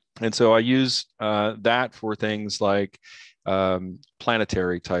 And so I use that for things like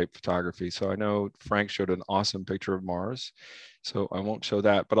planetary type photography. So I know Frank showed an awesome picture of Mars, so I won't show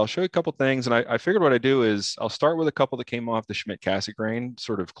that, but I'll show you a couple things. And I figured what I do is I'll start with a couple that came off the Schmidt-Cassegrain,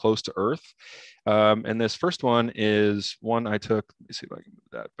 sort of close to Earth. And this first one is one I took. Let me see if I can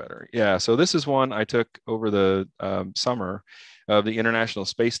move that better. Yeah, so this is one I took over the summer of the International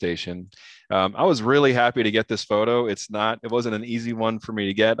Space Station. I was really happy to get this photo. It wasn't an easy one for me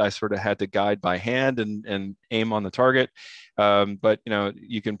to get. I sort of had to guide by hand and aim on the target. But you know,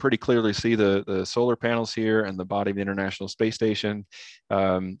 you can pretty clearly see the solar panels here and the body of the International Space Station.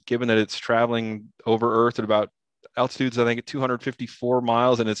 Given that it's traveling over Earth at about altitudes, I think, at 254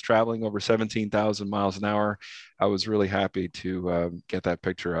 miles, and it's traveling over 17,000 miles an hour, I was really happy to get that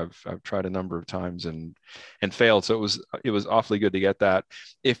picture. I've tried a number of times and failed, so it was awfully good to get that.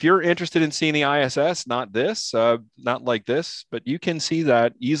 If you're interested in seeing the ISS, not like this, but you can see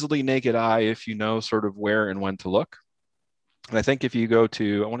that easily naked eye if you know sort of where and when to look. And I think if you go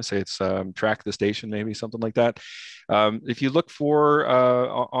to, I want to say it's Track the Station, maybe something like that. If you look for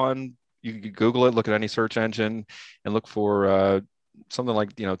you can Google it, look at any search engine, and look for something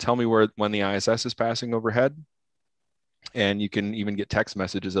like, tell me when the ISS is passing overhead. And you can even get text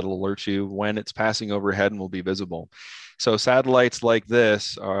messages that'll alert you when it's passing overhead and will be visible. So satellites like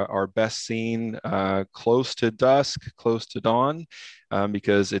this are best seen close to dusk, close to dawn,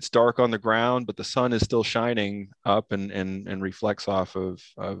 because it's dark on the ground, but the sun is still shining up and reflects off of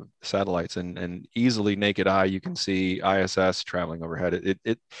satellites. And easily naked eye, you can see ISS traveling overhead.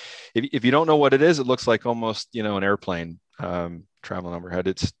 If you don't know what it is, it looks like almost an airplane traveling overhead.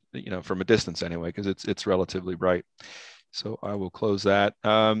 It's from a distance anyway, because it's relatively bright. So I will close that.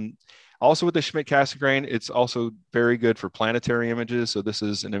 Also with the Schmidt-Cassegrain, it's also very good for planetary images. So this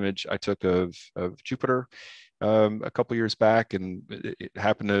is an image I took of Jupiter a couple years back, and it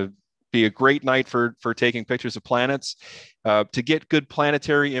happened to be a great night for taking pictures of planets. To get good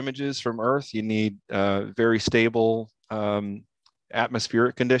planetary images from Earth, you need very stable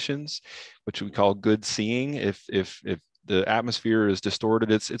atmospheric conditions, which we call good seeing. If the atmosphere is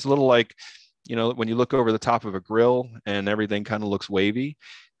distorted, it's a little like you know, when you look over the top of a grill and everything kind of looks wavy.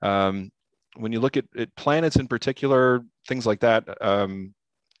 When you look at planets in particular, things like that,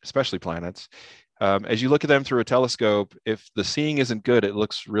 especially planets, as you look at them through a telescope, if the seeing isn't good, it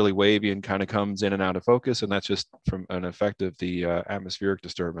looks really wavy and kind of comes in and out of focus. And that's just from an effect of the atmospheric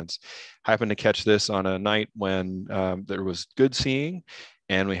disturbance. Happened to catch this on a night when there was good seeing,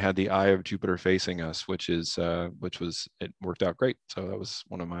 and we had the eye of Jupiter facing us, which it worked out great. So that was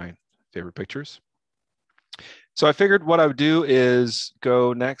one of my favorite pictures. So I figured what I would do is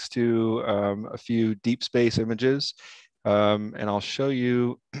go next to a few deep space images. And I'll show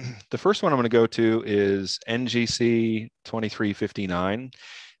you, the first one I'm going to go to is NGC 2359.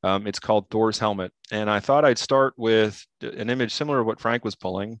 It's called Thor's Helmet. And I thought I'd start with an image similar to what Frank was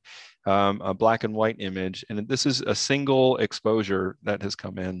pulling, a black and white image. And this is a single exposure that has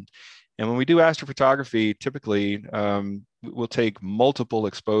come in. And when we do astrophotography, typically we'll take multiple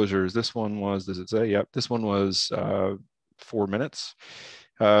exposures. This one was, does it say? Yep, this one was 4 minutes.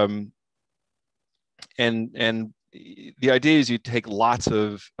 And the idea is you take lots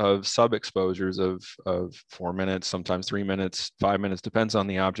of sub exposures of 4 minutes, sometimes 3 minutes, 5 minutes, depends on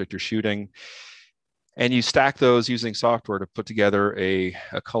the object you're shooting. And you stack those using software to put together a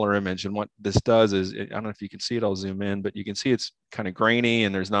color image. And what this does is, I don't know if you can see it, I'll zoom in, but you can see it's kind of grainy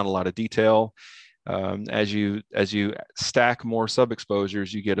and there's not a lot of detail. As you stack more sub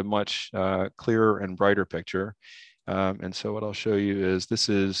exposures, you get a much clearer and brighter picture. And so what I'll show you is, this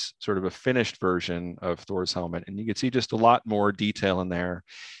is sort of a finished version of Thor's helmet, and you can see just a lot more detail in there.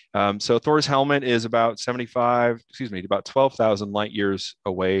 So Thor's helmet is about 12,000 light years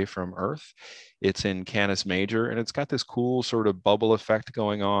away from Earth. It's in Canis Major, and it's got this cool sort of bubble effect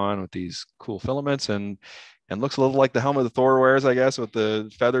going on with these cool filaments, and looks a little like the helmet that Thor wears, I guess, with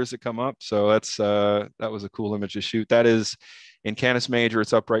the feathers that come up. So that was a cool image to shoot. That is in Canis Major.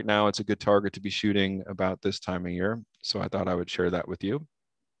 It's up right now. It's a good target to be shooting about this time of year. So I thought I would share that with you.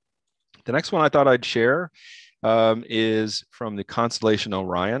 The next one I thought I'd share is from the constellation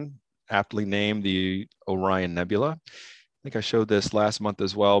Orion, aptly named the Orion Nebula. I think I showed this last month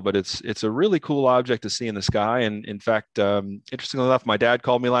as well, but it's a really cool object to see in the sky. And in fact, interestingly enough, my dad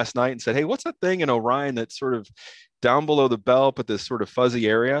called me last night and said, "Hey, what's that thing in Orion that's sort of down below the belt, but this sort of fuzzy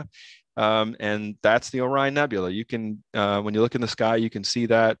area?" And that's the Orion Nebula. You can, when you look in the sky, you can see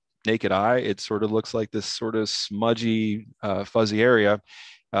that naked eye. It sort of looks like this sort of smudgy, fuzzy area.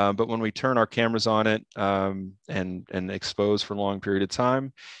 But when we turn our cameras on it and expose for a long period of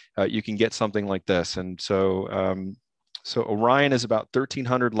time, you can get something like this. And so Orion is about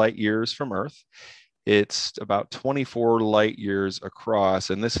 1,300 light years from Earth. It's about 24 light years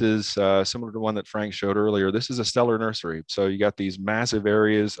across. And this is similar to one that Frank showed earlier. This is a stellar nursery. So you got these massive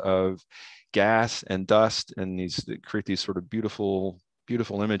areas of gas and dust, and these create these sort of beautiful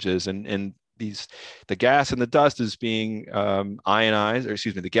images. And the gas and the dust is being ionized, or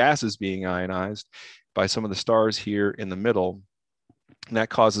excuse me, the gas is being ionized by some of the stars here in the middle. And that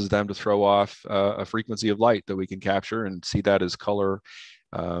causes them to throw off a frequency of light that we can capture and see that as color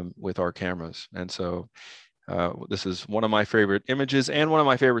with our cameras. And so this is one of my favorite images and one of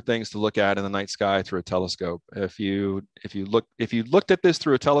my favorite things to look at in the night sky through a telescope. If you looked at this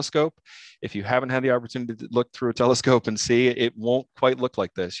through a telescope, if you haven't had the opportunity to look through a telescope and see it, it won't quite look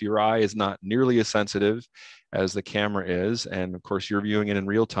like this. Your eye is not nearly as sensitive as the camera is. And of course, you're viewing it in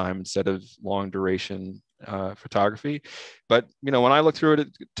real time instead of long duration photography. But when I look through a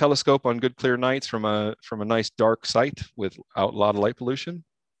telescope on good clear nights from a nice dark site without a lot of light pollution,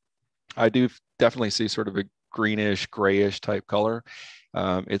 I do definitely see sort of a greenish, grayish type color.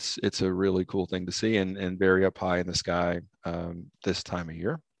 It's a really cool thing to see, and very up high in the sky this time of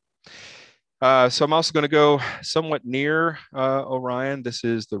year. So I'm also going to go somewhat near Orion. This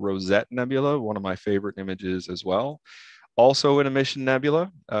is the Rosette Nebula, one of my favorite images as well. Also an emission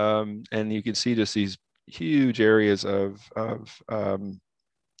nebula, and you can see just these huge areas of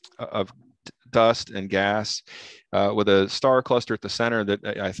dust and gas with a star cluster at the center that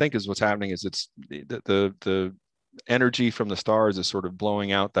I think is what's happening is it's the energy from the stars is sort of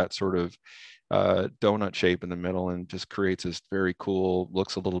blowing out that sort of donut shape in the middle, and just creates this very cool,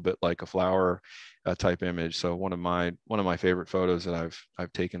 looks a little bit like a flower type image. So one of my favorite photos that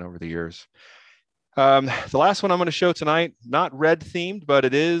I've taken over the years. The last one I'm going to show tonight, not red themed, but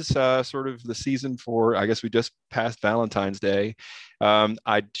it is sort of the season for, I guess we just passed Valentine's Day.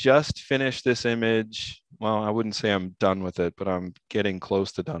 I just finished this image. Well, I wouldn't say I'm done with it, but I'm getting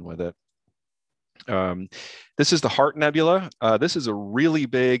close to done with it. This is the Heart Nebula. This is a really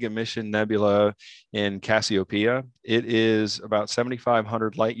big emission nebula in Cassiopeia. It is about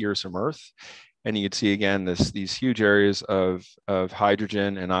 7,500 light years from Earth. and you can see again these huge areas of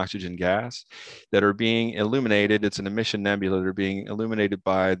hydrogen and oxygen gas that are being illuminated. It's an emission nebula. They're being illuminated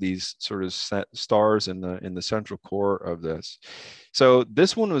by these sort of stars in the central core of this. So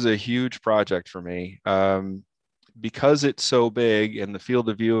this one was a huge project for me because it's so big, and the field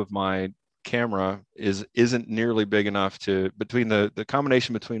of view of my camera isn't nearly big enough to, between the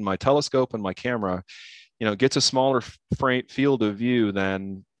combination between my telescope and my camera, you know, gets a smaller field of view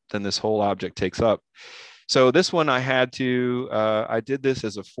than this whole object takes up. So this one I had to, I did this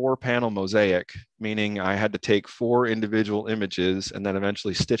as a 4-panel mosaic, meaning I had to take 4 individual images and then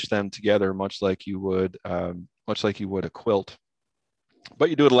eventually stitch them together, much like you would a quilt.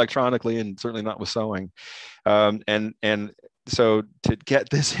 But you do it electronically, and certainly not with sewing. And so to get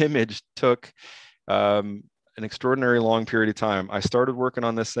this image took an extraordinary long period of time. I started working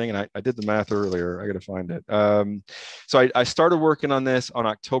on this thing, and I did the math earlier. I got to find it. So I started working on this on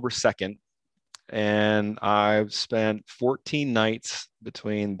October 2nd, and I've spent 14 nights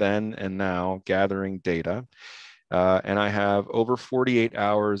between then and now gathering data. And I have over 48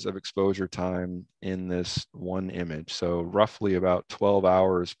 hours of exposure time in this one image. So roughly about 12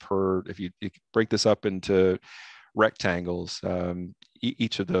 hours per, if you break this up into rectangles,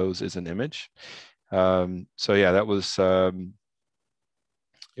 each of those is an image. So yeah, that was,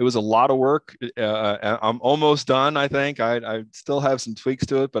 it was a lot of work. I'm almost done, I think. I still have some tweaks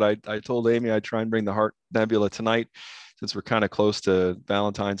to it, but I told Amy I'd try and bring the Heart Nebula tonight, since we're kind of close to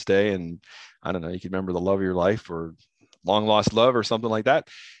Valentine's Day, and I don't know, you can remember the love of your life or long lost love or something like that.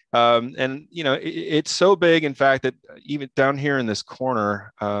 And you know, it's so big, in fact, that even down here in this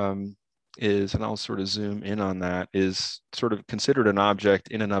corner is, and I'll sort of zoom in on that, is sort of considered an object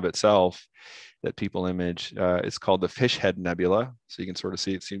in and of itself that people image. It's called the Fish Head Nebula. So you can sort of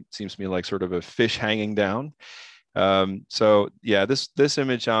see, it seems to me like sort of a fish hanging down. So yeah, this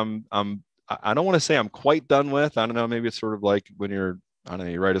image, I don't want to say I'm quite done with. I don't know, maybe it's sort of like when you're, I don't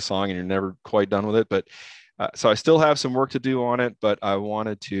know, you write a song and you're never quite done with it, but so I still have some work to do on it, but I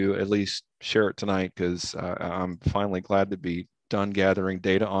wanted to at least share it tonight, because I'm finally glad to be done gathering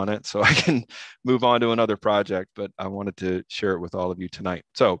data on it so I can move on to another project, but I wanted to share it with all of you tonight.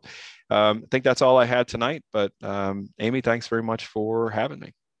 So I think that's all I had tonight, but Amy, thanks very much for having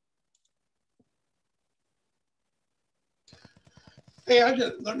me.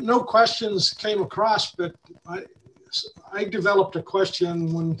 Hey, no questions came across, but I developed a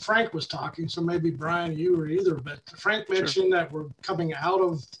question when Frank was talking, so maybe Brian, you or either, but Frank mentioned that we're coming out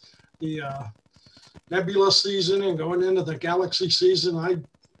of the nebula season and going into the galaxy season. I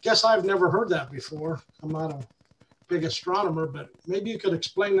guess I've never heard that before. I'm not a big astronomer, but maybe you could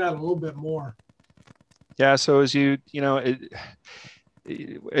explain that a little bit more. Yeah, so as you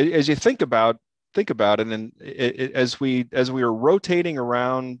think about it, and as we are rotating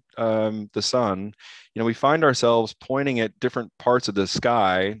around the sun, you know, we find ourselves pointing at different parts of the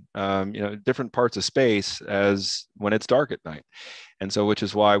sky, you know, different parts of space as when it's dark at night. And so, which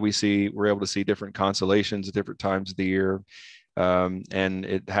is why we're able to see different constellations at different times of the year. And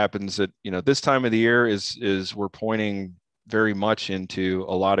it happens that, you know, this time of the year is we're pointing very much into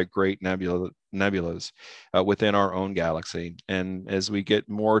a lot of great nebulas within our own galaxy. And as we get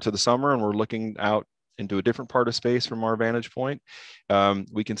more to the summer and we're looking out into a different part of space from our vantage point,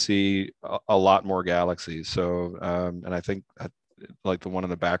 we can see a lot more galaxies. So, and I think like the one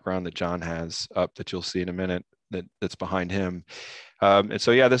in the background that John has up that you'll see in a minute, that's behind him. And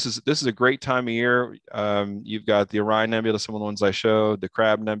so, yeah, this is a great time of year. You've got the Orion Nebula, some of the ones I showed, the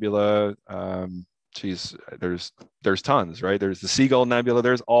Crab Nebula. There's tons, right? There's the Seagull Nebula.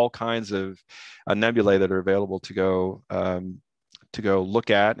 There's all kinds of nebulae that are available to go look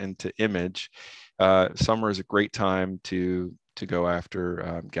at and to image. Summer is a great time to go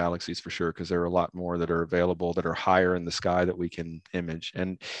after galaxies for sure, because there are a lot more that are available that are higher in the sky that we can image.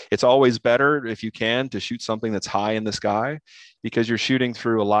 And it's always better, if you can, to shoot something that's high in the sky, because you're shooting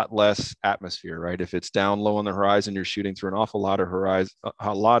through a lot less atmosphere, right? If it's down low on the horizon, you're shooting through an awful lot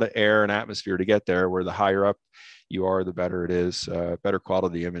of air and atmosphere to get there, where the higher up you are, the better it is, better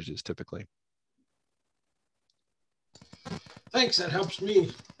quality images typically. Thanks, that helps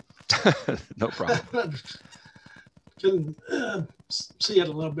me. No problem. Can see it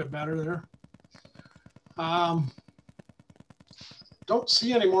a little bit better there. Don't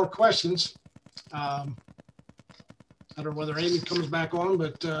see any more questions. I don't know whether Amy comes back on,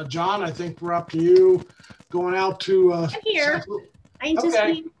 but John, I think we're up to you going out to. I'm here. I'm just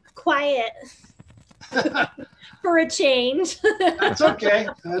being quiet for a change. That's okay.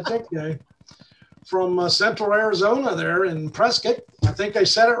 That's okay. From Central Arizona there in Prescott. I think I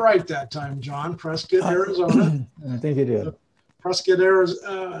said it right that time, John. Prescott, Arizona. I think you did. Prescott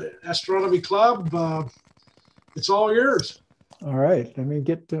Astronomy Club. It's all yours. All right, let me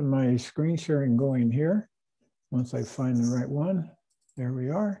get to my screen sharing going here. Once I find the right one, there we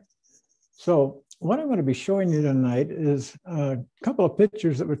are. So what I'm going to be showing you tonight is a couple of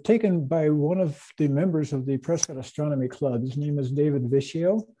pictures that were taken by one of the members of the Prescott Astronomy Club. His name is David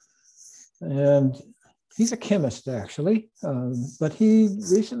Vicio, and he's a chemist actually, but he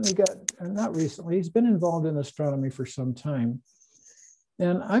recently he's been involved in astronomy for some time.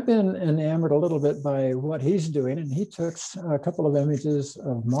 And I've been enamored a little bit by what he's doing, and he took a couple of images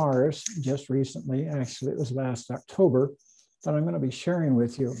of Mars just recently. Actually, it was last October, that I'm going to be sharing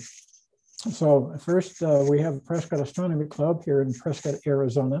with you. So first, we have Prescott Astronomy Club here in Prescott,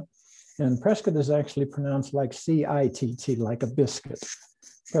 Arizona. And Prescott is actually pronounced like C-I-T-T, like a biscuit,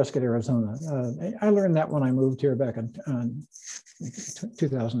 Prescott, Arizona. I learned that when I moved here back in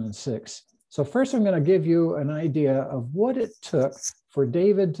 2006. So first, I'm going to give you an idea of what it took for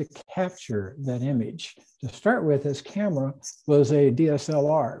David to capture that image. To start with, his camera was a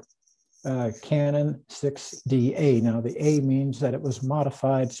DSLR. Canon 6DA. Now the A means that it was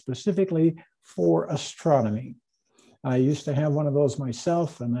modified specifically for astronomy. I used to have one of those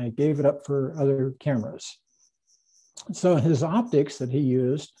myself, and I gave it up for other cameras. So his optics that he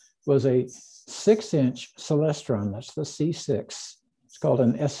used was a 6-inch celestron. That's the C6. It's called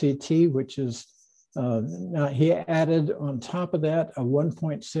an SCT, which is now he added on top of that a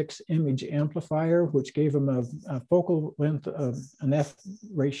 1.6 image amplifier, which gave him a focal length of an F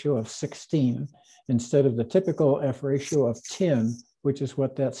ratio of 16 instead of the typical F ratio of 10, which is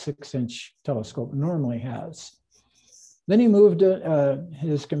what that 6-inch telescope normally has. Then he moved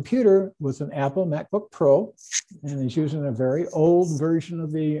his computer was an Apple MacBook Pro, and he's using a very old version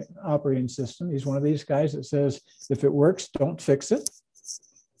of the operating system. He's one of these guys that says, if it works, don't fix it.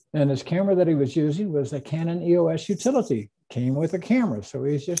 And his camera that he was using was a Canon EOS utility, came with a camera. So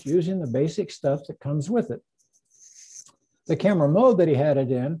he's just using the basic stuff that comes with it. The camera mode that he had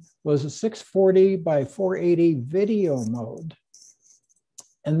it in was a 640 by 480 video mode.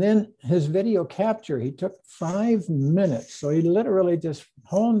 And then his video capture, he took 5 minutes. So he literally just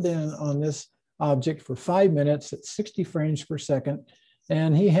honed in on this object for 5 minutes at 60 frames per second.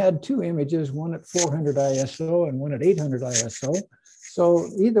 And he had 2 images, one at 400 ISO and one at 800 ISO. So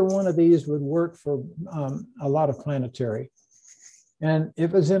either one of these would work for a lot of planetary. And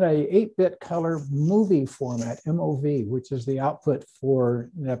it was in a 8-bit color movie format, MOV, which is the output for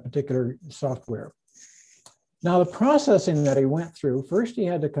that particular software. Now the processing that he went through, first he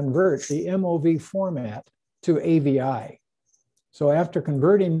had to convert the MOV format to AVI. So after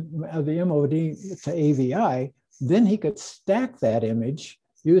converting the MOV to AVI, then he could stack that image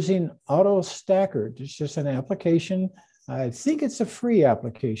using Auto Stacker. It's just an application. I think it's a free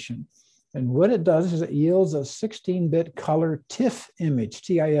application. And what it does is it yields a 16-bit color TIFF image,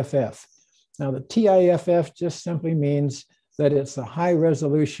 TIFF. Now the TIFF just simply means that it's a high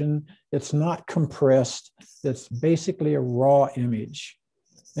resolution, it's not compressed, it's basically a raw image.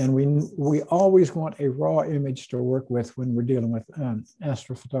 And we always want a raw image to work with when we're dealing with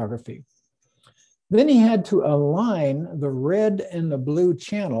astrophotography. Then he had to align the red and the blue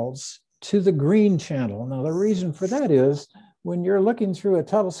channels to the green channel. Now, the reason for that is when you're looking through a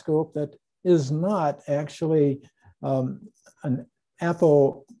telescope that is not actually an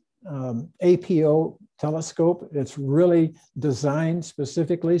Apple APO telescope, it's really designed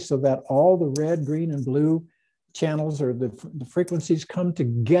specifically so that all the red, green, and blue channels or the frequencies come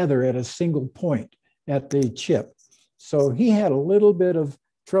together at a single point at the chip. So he had a little bit of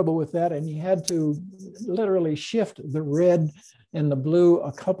trouble with that, and he had to literally shift the red and the blue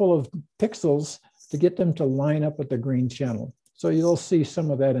a couple of pixels to get them to line up with the green channel. So you'll see some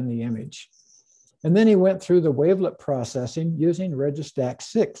of that in the image. And then he went through the wavelet processing using Registack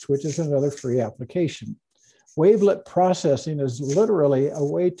 6, which is another free application. Wavelet processing is literally a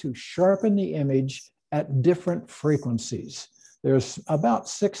way to sharpen the image at different frequencies. There's about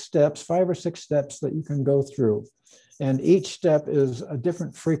 6 steps, 5 or 6 steps that you can go through. And each step is a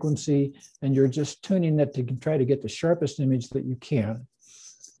different frequency, and you're just tuning it to try to get the sharpest image that you can.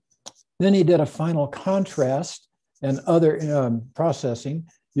 Then he did a final contrast and other processing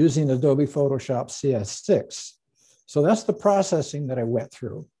using Adobe Photoshop CS6. So that's the processing that I went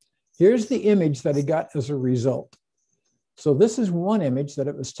through. Here's the image that he got as a result. So this is one image that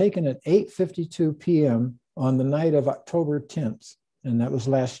it was taken at 8:52 p.m. on the night of October 10th, and that was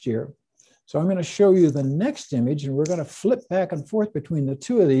last year. So I'm going to show you the next image, and we're going to flip back and forth between the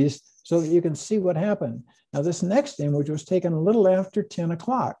two of these so that you can see what happened. Now, this next image was taken a little after 10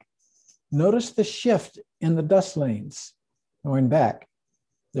 o'clock. Notice the shift in the dust lanes going back.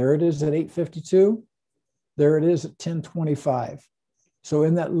 There it is at 8:52. There it is at 1025. So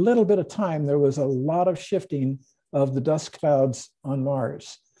in that little bit of time, there was a lot of shifting of the dust clouds on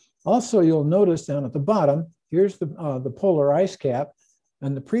Mars. Also, you'll notice down at the bottom, here's the polar ice cap,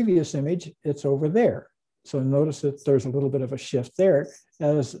 and the previous image, it's over there. So notice that there's a little bit of a shift there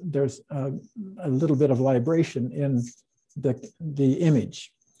as there's a little bit of libration in the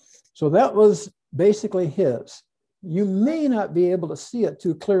image. So that was basically his. You may not be able to see it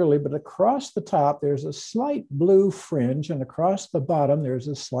too clearly, but across the top, there's a slight blue fringe, and across the bottom, there's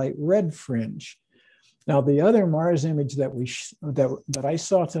a slight red fringe. Now, the other Mars image that I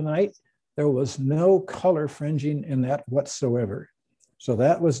saw tonight, there was no color fringing in that whatsoever. So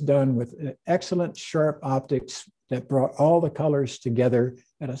that was done with excellent sharp optics that brought all the colors together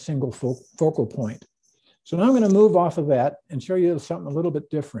at a single focal point. So now I'm going to move off of that and show you something a little bit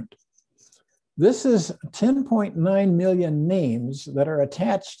different. This is 10.9 million names that are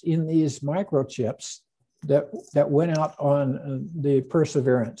attached in these microchips that went out on the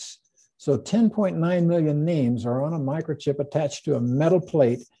Perseverance. So 10.9 million names are on a microchip attached to a metal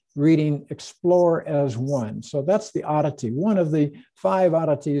plate reading explore as one. So that's the oddity, one of the 5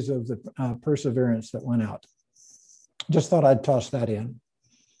 oddities of the Perseverance that went out. Just thought I'd toss that in.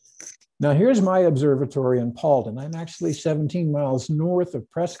 Now here's my observatory in Paulden. I'm actually 17 miles north of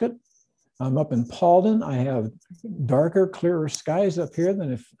Prescott. I'm up in Paulden. I have darker, clearer skies up here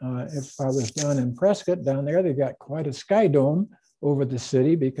than if I was down in Prescott. Down there, they've got quite a sky dome over the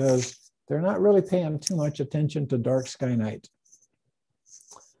city because they're not really paying too much attention to dark sky night.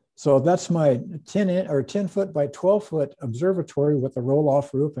 So that's my 10 foot by 12 foot observatory with a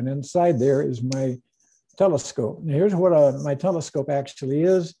roll-off roof, and inside there is my telescope. And here's what my telescope actually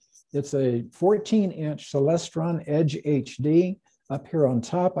is. It's a 14-inch Celestron Edge HD. Up here on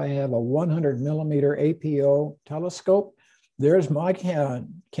top, I have a 100 millimeter APO telescope. There's my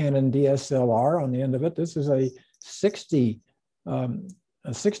Canon DSLR on the end of it. This is a 60D,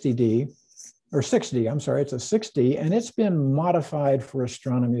 or 6D, I'm sorry, it's a 6D, and it's been modified for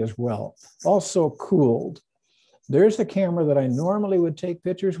astronomy as well, also cooled. There's the camera that I normally would take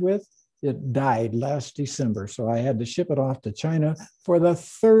pictures with. It died last December, so I had to ship it off to China for the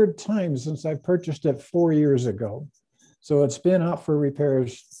 3rd time since I purchased it 4 years ago. So it's been out for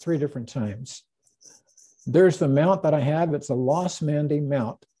repairs 3 different times. There's the mount that I have. It's a Lost Mandy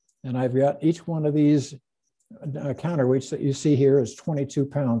mount, and I've got each one of these counterweights that you see here is 22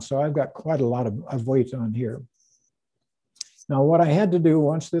 pounds. So I've got quite a lot of weight on here. Now, what I had to do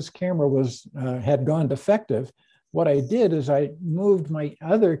once this camera had gone defective, what I did is I moved my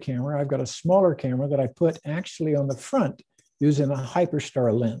other camera. I've got a smaller camera that I put actually on the front using a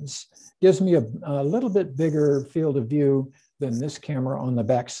Hyperstar lens. Gives me a little bit bigger field of view than this camera on the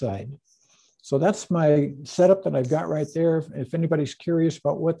back side. So that's my setup that I've got right there. If anybody's curious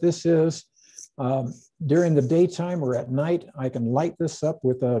about what this is, during the daytime or at night, I can light this up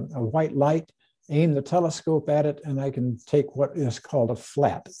with a white light, aim the telescope at it, and I can take what is called a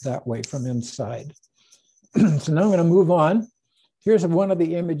flat that way from inside. So now I'm going to move on. Here's one of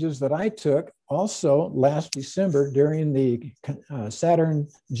the images that I took also last December during the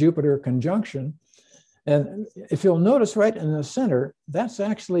Saturn-Jupiter conjunction. And if you'll notice right in the center, that's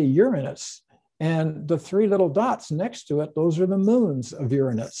actually Uranus. And the 3 little dots next to it, those are the moons of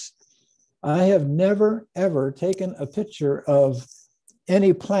Uranus. I have never, ever taken a picture of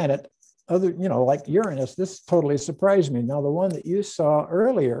any planet other, like Uranus. This totally surprised me. Now, the one that you saw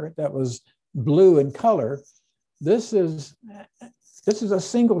earlier that was blue in color, this is a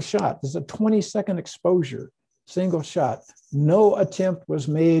single shot. This is a 20-second exposure, single shot. No attempt was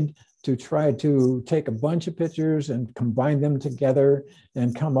made to try to take a bunch of pictures and combine them together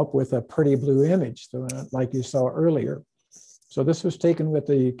and come up with a pretty blue image like you saw earlier. So this was taken with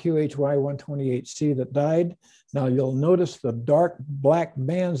the QHY-128C that died. Now you'll notice the dark black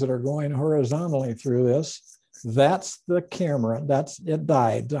bands that are going horizontally through this. That's the camera, it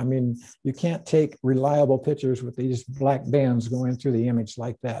died. I mean, you can't take reliable pictures with these black bands going through the image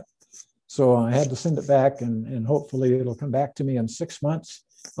like that. So I had to send it back and hopefully it'll come back to me in 6 months.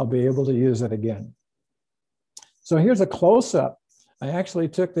 I'll be able to use it again. So here's a close-up. I actually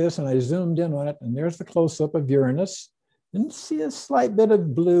took this and I zoomed in on it, and there's the close-up of Uranus. And see a slight bit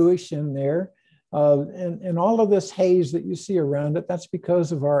of bluish in there. And all of this haze that you see around it, that's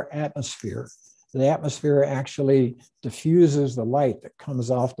because of our atmosphere. The atmosphere actually diffuses the light that comes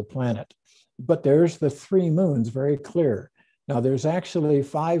off the planet. But there's the 3 moons, very clear. Now there's actually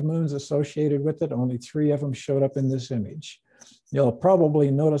 5 moons associated with it. Only 3 of them showed up in this image. You'll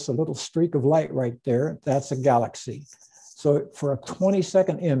probably notice a little streak of light right there. That's a galaxy. So for a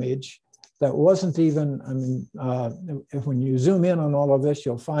 20-second image, that wasn't even, when you zoom in on all of this,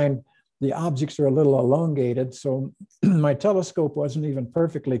 you'll find the objects are a little elongated, so my telescope wasn't even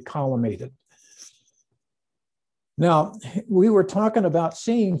perfectly collimated. Now, we were talking about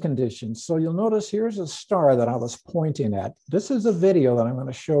seeing conditions. So you'll notice here's a star that I was pointing at. This is a video that I'm going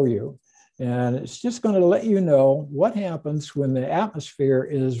to show you. And it's just going to let you know what happens when the atmosphere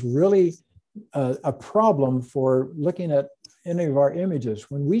is really a problem for looking at any of our images.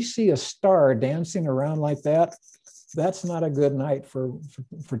 When we see a star dancing around like that, that's not a good night for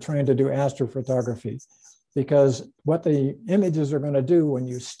trying to do astrophotography, because what the images are going to do when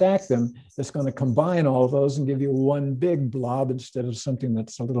you stack them, it's going to combine all of those and give you one big blob instead of something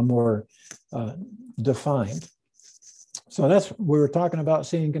that's a little more defined. So we were talking about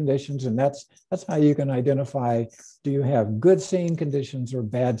seeing conditions, and that's how you can identify, do you have good seeing conditions or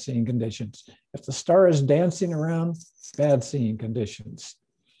bad seeing conditions? If the star is dancing around, bad seeing conditions.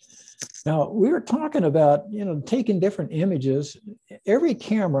 Now, we were talking about, taking different images. Every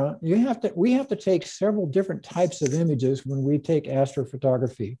camera, we have to take several different types of images when we take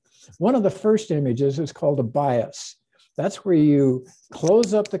astrophotography. One of the first images is called a bias. That's where you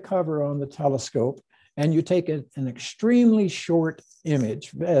close up the cover on the telescope and you take an extremely short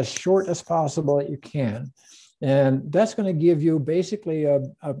image, as short as possible that you can. And that's going to give you basically a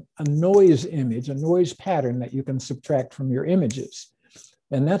noise image, a noise pattern that you can subtract from your images.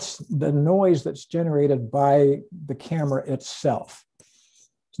 And that's the noise that's generated by the camera itself.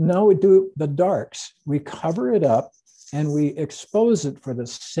 So now we do the darks. We cover it up and we expose it for the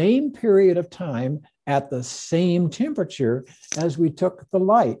same period of time at the same temperature as we took the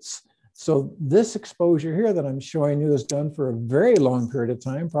lights. So this exposure here that I'm showing you is done for a very long period of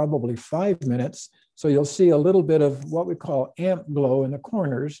time, probably 5 minutes. So you'll see a little bit of what we call amp glow in the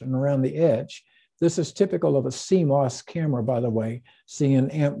corners and around the edge. This is typical of a CMOS camera, by the way, seeing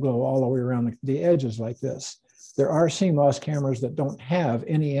amp glow all the way around the edges like this. There are CMOS cameras that don't have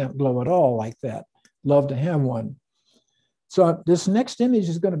any amp glow at all like that. Love to have one. So this next image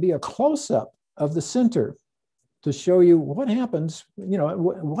is going to be a close-up of the center to show you what happens,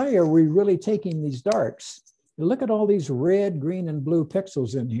 why are we really taking these darks? You look at all these red, green, and blue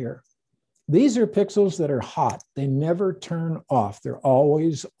pixels in here. These are pixels that are hot. They never turn off. They're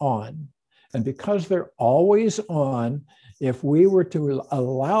always on. And because they're always on, if we were to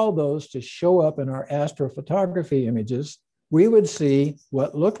allow those to show up in our astrophotography images, we would see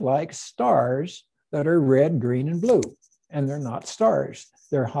what look like stars that are red, green, and blue. And they're not stars.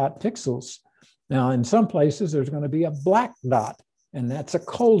 They're hot pixels. Now, in some places, there's going to be a black dot, and that's a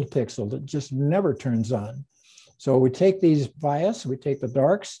cold pixel that just never turns on. So we take these bias, we take the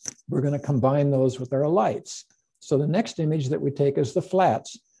darks, we're going to combine those with our lights. So the next image that we take is the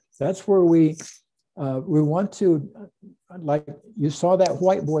flats. That's where we want to, like you saw that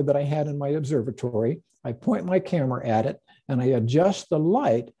whiteboard that I had in my observatory. I point my camera at it and I adjust the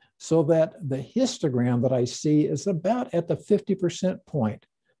light so that the histogram that I see is about at the 50% point.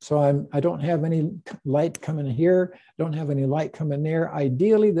 So I don't have any light coming here, don't have any light coming there.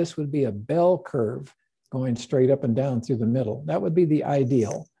 Ideally, this would be a bell curve going straight up and down through the middle. That would be the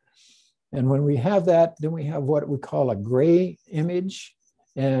ideal. And when we have that, then we have what we call a gray image.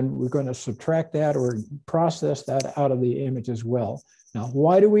 And we're going to subtract that or process that out of the image as well. Now,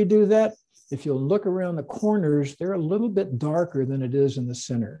 why do we do that? If you'll look around the corners, they're a little bit darker than it is in the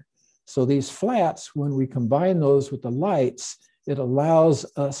center. So these flats, when we combine those with the lights, it allows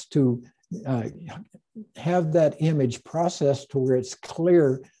us to have that image processed to where it's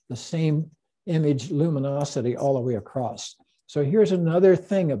clear, the same image luminosity all the way across. So here's another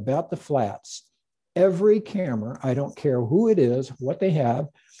thing about the flats. Every camera, I don't care who it is, what they have,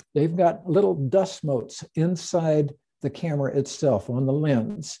 they've got little dust motes inside the camera itself on the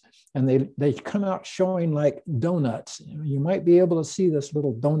lens. And they come out showing like donuts. You might be able to see this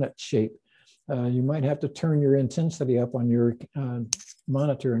little donut shape. You might have to turn your intensity up on your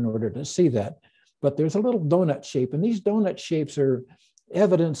monitor in order to see that. But there's a little donut shape. And these donut shapes are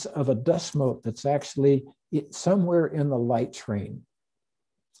evidence of a dust mote that's actually somewhere in the light train.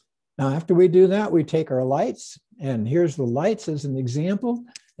 Now, after we do that, we take our lights, and here's the lights as an example.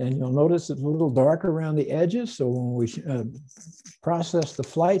 And you'll notice it's a little dark around the edges. So when we process the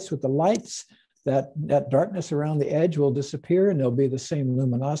flights with the lights, that darkness around the edge will disappear and there'll be the same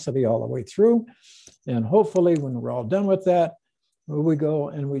luminosity all the way through. And hopefully when we're all done with that, we go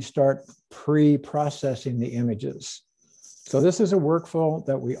and we start pre-processing the images. So this is a workflow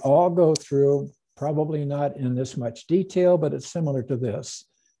that we all go through, probably not in this much detail, but it's similar to this.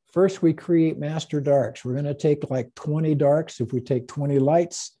 First, we create master darks. We're going to take like 20 darks. If we take 20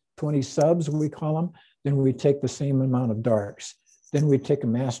 lights, 20 subs, we call them, then we take the same amount of darks. Then we take a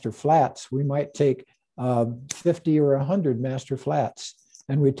master flats. We might take 50 or 100 master flats.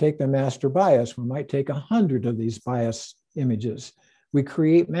 and we take the master bias. We might take 100 of these bias images. We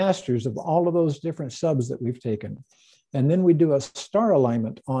create masters of all of those different subs that we've taken. And then we do a star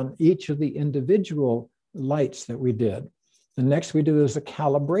alignment on each of the individual lights that we did. The next we do is a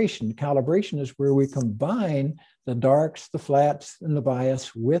calibration. Calibration is where we combine the darks, the flats, and the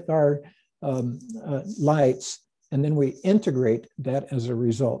bias with our lights, and then we integrate that as a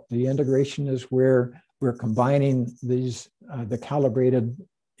result. The integration is where we're combining these, the calibrated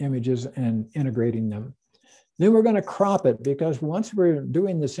images and integrating them. Then we're going to crop it, because once we're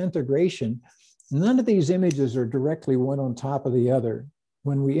doing this integration, none of these images are directly one on top of the other.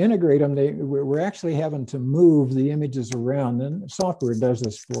 When we integrate them, we're actually having to move the images around, and software does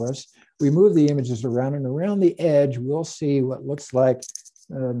this for us. We move the images around, and around the edge, we'll see what looks like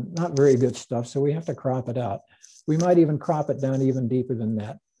not very good stuff, so we have to crop it out. We might even crop it down even deeper than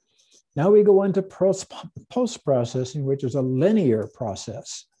that. Now we go into post-processing, which is a linear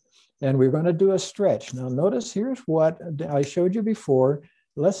process, and we're going to do a stretch. Now notice, here's what I showed you before.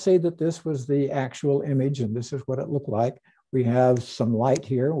 Let's say that this was the actual image, and this is what it looked like. We have some light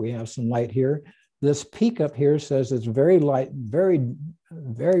here. We have some light here. This peak up here says it's very light, very,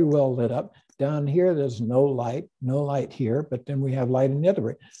 very well lit up. Down here, there's no light here, but then we have light in the other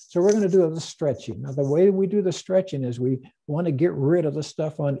way. So we're going to do the stretching. Now, the way we do the stretching is we want to get rid of the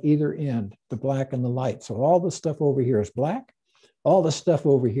stuff on either end, the black and the light. So all the stuff over here is black. All the stuff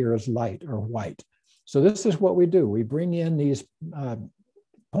over here is light or white. So this is what we do. We bring in these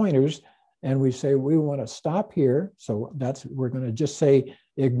pointers, and we say we want to stop here. So we're going to just say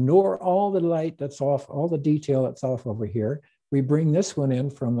ignore all the light that's off, all the detail that's off over here. We bring this one in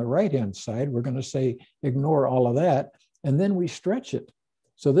from the right-hand side. We're going to say ignore all of that, and then we stretch it.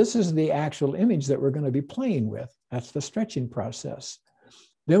 So this is the actual image that we're going to be playing with. That's the stretching process.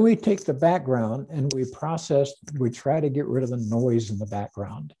 Then we take the background and we try to get rid of the noise in the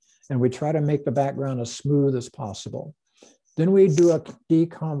background, and we try to make the background as smooth as possible. Then we do a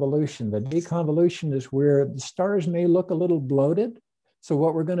deconvolution. The deconvolution is where the stars may look a little bloated. So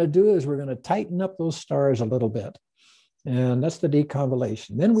what we're going to do is we're going to tighten up those stars a little bit. And that's the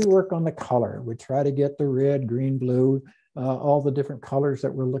deconvolution. Then we work on the color. We try to get the red, green, blue, all the different colors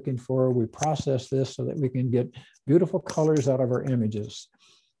that we're looking for. We process this so that we can get beautiful colors out of our images.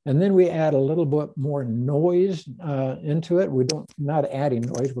 And then we add a little bit more noise into it. Not adding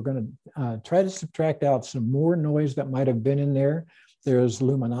noise. We're going to try to subtract out some more noise that might have been in there. There's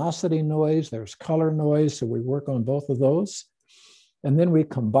luminosity noise, there's color noise. So we work on both of those. And then we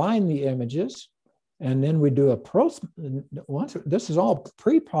combine the images. And then we do this is all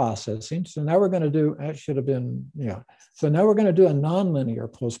pre-processing. So now we're going to do, that should have been, yeah. So now we're going to do a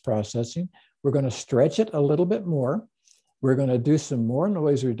nonlinear post-processing. We're going to stretch it a little bit more. We're going to do some more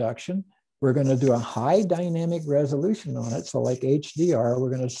noise reduction. We're going to do a high dynamic resolution on it. So like HDR, we're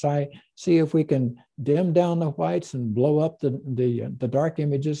going to see if we can dim down the whites and blow up the dark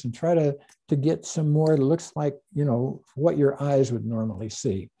images and try to get some more, it looks like, what your eyes would normally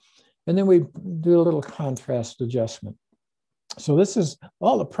see. And then we do a little contrast adjustment. So this is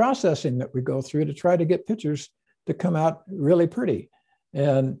all the processing that we go through to try to get pictures to come out really pretty.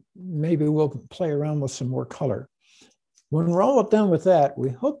 And maybe we'll play around with some more color. When we're all done with that, we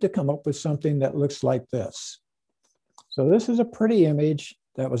hope to come up with something that looks like this. So this is a pretty image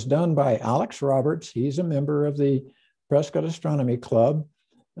that was done by Alex Roberts. He's a member of the Prescott Astronomy Club.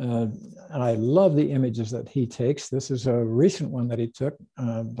 And I love the images that he takes. This is a recent one that he took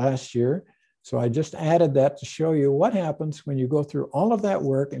last year. So I just added that to show you what happens when you go through all of that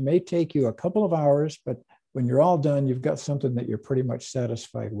work. It may take you a couple of hours, but when you're all done, you've got something that you're pretty much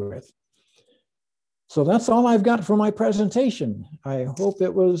satisfied with. So that's all I've got for my presentation. I hope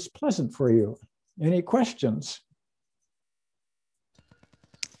it was pleasant for you. Any questions?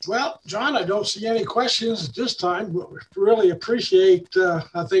 Well, John, I don't see any questions at this time, but we really appreciate,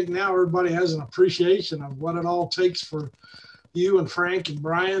 I think now everybody has an appreciation of what it all takes for you and Frank and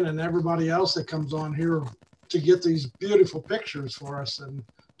Brian and everybody else that comes on here to get these beautiful pictures for us and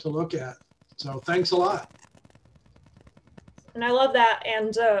to look at. So thanks a lot. And I love that.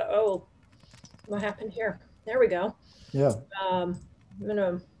 And oh, what happened here? There we go. Yeah. I'm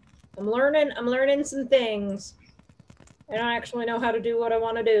learning some things. I don't actually know how to do what I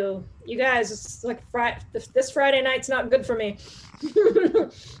want to do. You guys, it's like this Friday night's not good for me.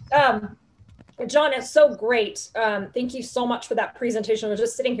 John, it's so great. Thank you so much for that presentation. I was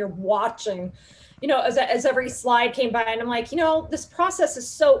just sitting here watching, as every slide came by, and I'm like, this process is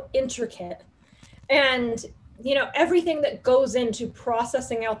so intricate. And, everything that goes into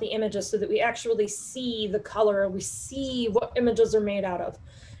processing out the images so that we actually see the color, we see what images are made out of.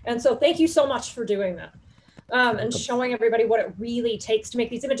 And so thank you so much for doing that. and showing everybody what it really takes to make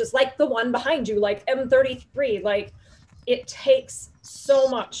these images, like the one behind you, like M33. Like, it takes so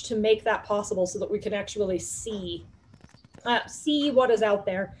much to make that possible so that we can actually see what is out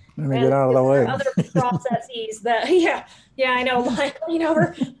there. Let me get out of the way. Other processes that, I know, like,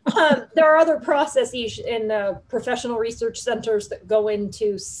 there are other processes in professional research centers that go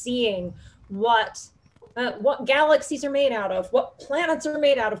into seeing what galaxies are made out of, what planets are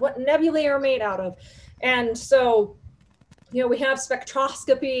made out of, what nebulae are made out of. And so, we have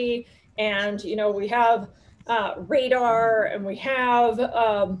spectroscopy, and, we have radar, and we have,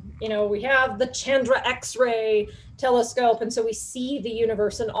 we have the Chandra X-ray telescope. And so we see the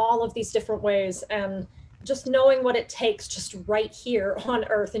universe in all of these different ways. And just knowing what it takes just right here on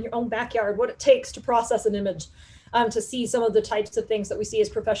Earth in your own backyard, what it takes to process an image, to see some of the types of things that we see as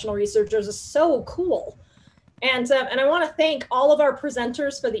professional researchers is so cool. And I want to thank all of our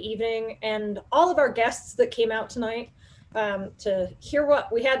presenters for the evening and all of our guests that came out tonight to hear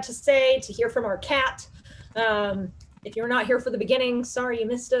what we had to say, to hear from our cat. If you're not here for the beginning, sorry you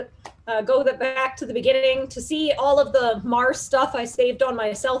missed it. Go back to the beginning to see all of the Mars stuff I saved on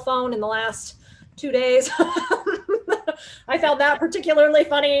my cell phone in the last 2 days. I found that particularly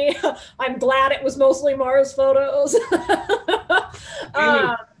funny. I'm glad it was mostly Mars photos.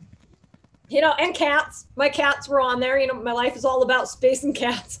 And cats. My cats were on there. My life is all about space and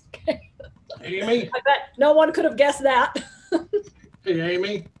cats. Amy? I bet no one could have guessed that. Hey,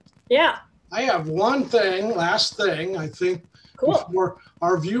 Amy? Yeah. I have one last thing, I think, cool. Before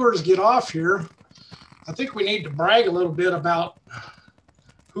our viewers get off here. I think we need to brag a little bit about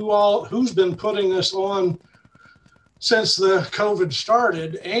who's been putting this on since the COVID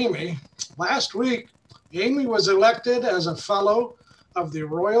started. Amy. Last week, Amy was elected as a fellow of the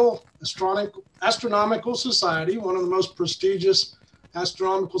Royal Astronomical Society, one of the most prestigious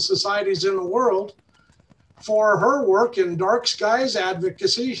astronomical societies in the world, for her work in dark skies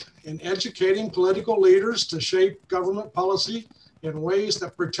advocacy and educating political leaders to shape government policy in ways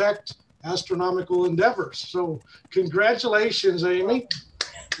that protect astronomical endeavors. So congratulations, Amy.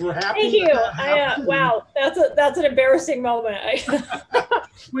 We're happy. Thank you. Wow, that's an embarrassing moment.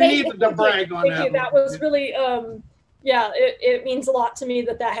 We needed to brag on that. Thank you. That was really, it means a lot to me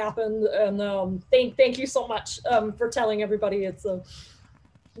that happened. And thank you so much for telling everybody. It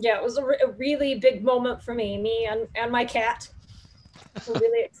was a really big moment for me and my cat. We're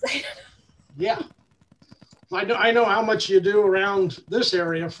really excited. Yeah. I know how much you do around this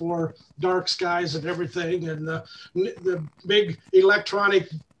area for dark skies and everything, and the big electronic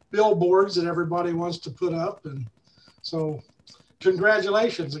billboards that everybody wants to put up. And so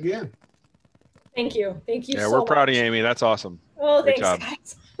congratulations again. Thank you. Thank you so much. Yeah, we're proud of you, Amy. That's awesome. Oh, Great thanks, job.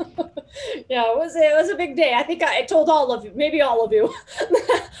 guys. Yeah, it was a big day. I think I told all of you, maybe all of you.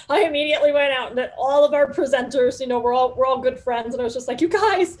 I immediately went out and all of our presenters, we're all good friends, and I was just like, you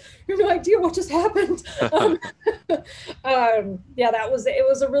guys, you have no idea what just happened. It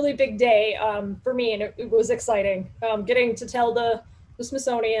was a really big day for me, and it was exciting. Getting to tell the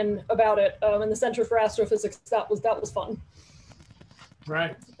Smithsonian about it in the Center for Astrophysics, that was fun.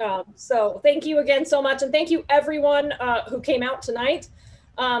 Right. So thank you again so much, and thank you everyone who came out tonight.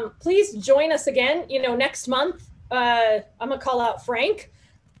 Please join us again, next month. I'm gonna call out Frank.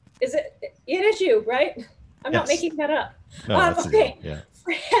 It is you, right? I'm not making that up. No, okay. Yeah.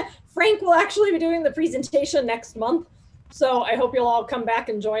 Frank will actually be doing the presentation next month. So I hope you'll all come back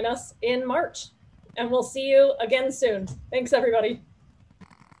and join us in March, and we'll see you again soon. Thanks, everybody.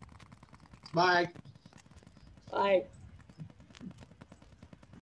 Bye. Bye.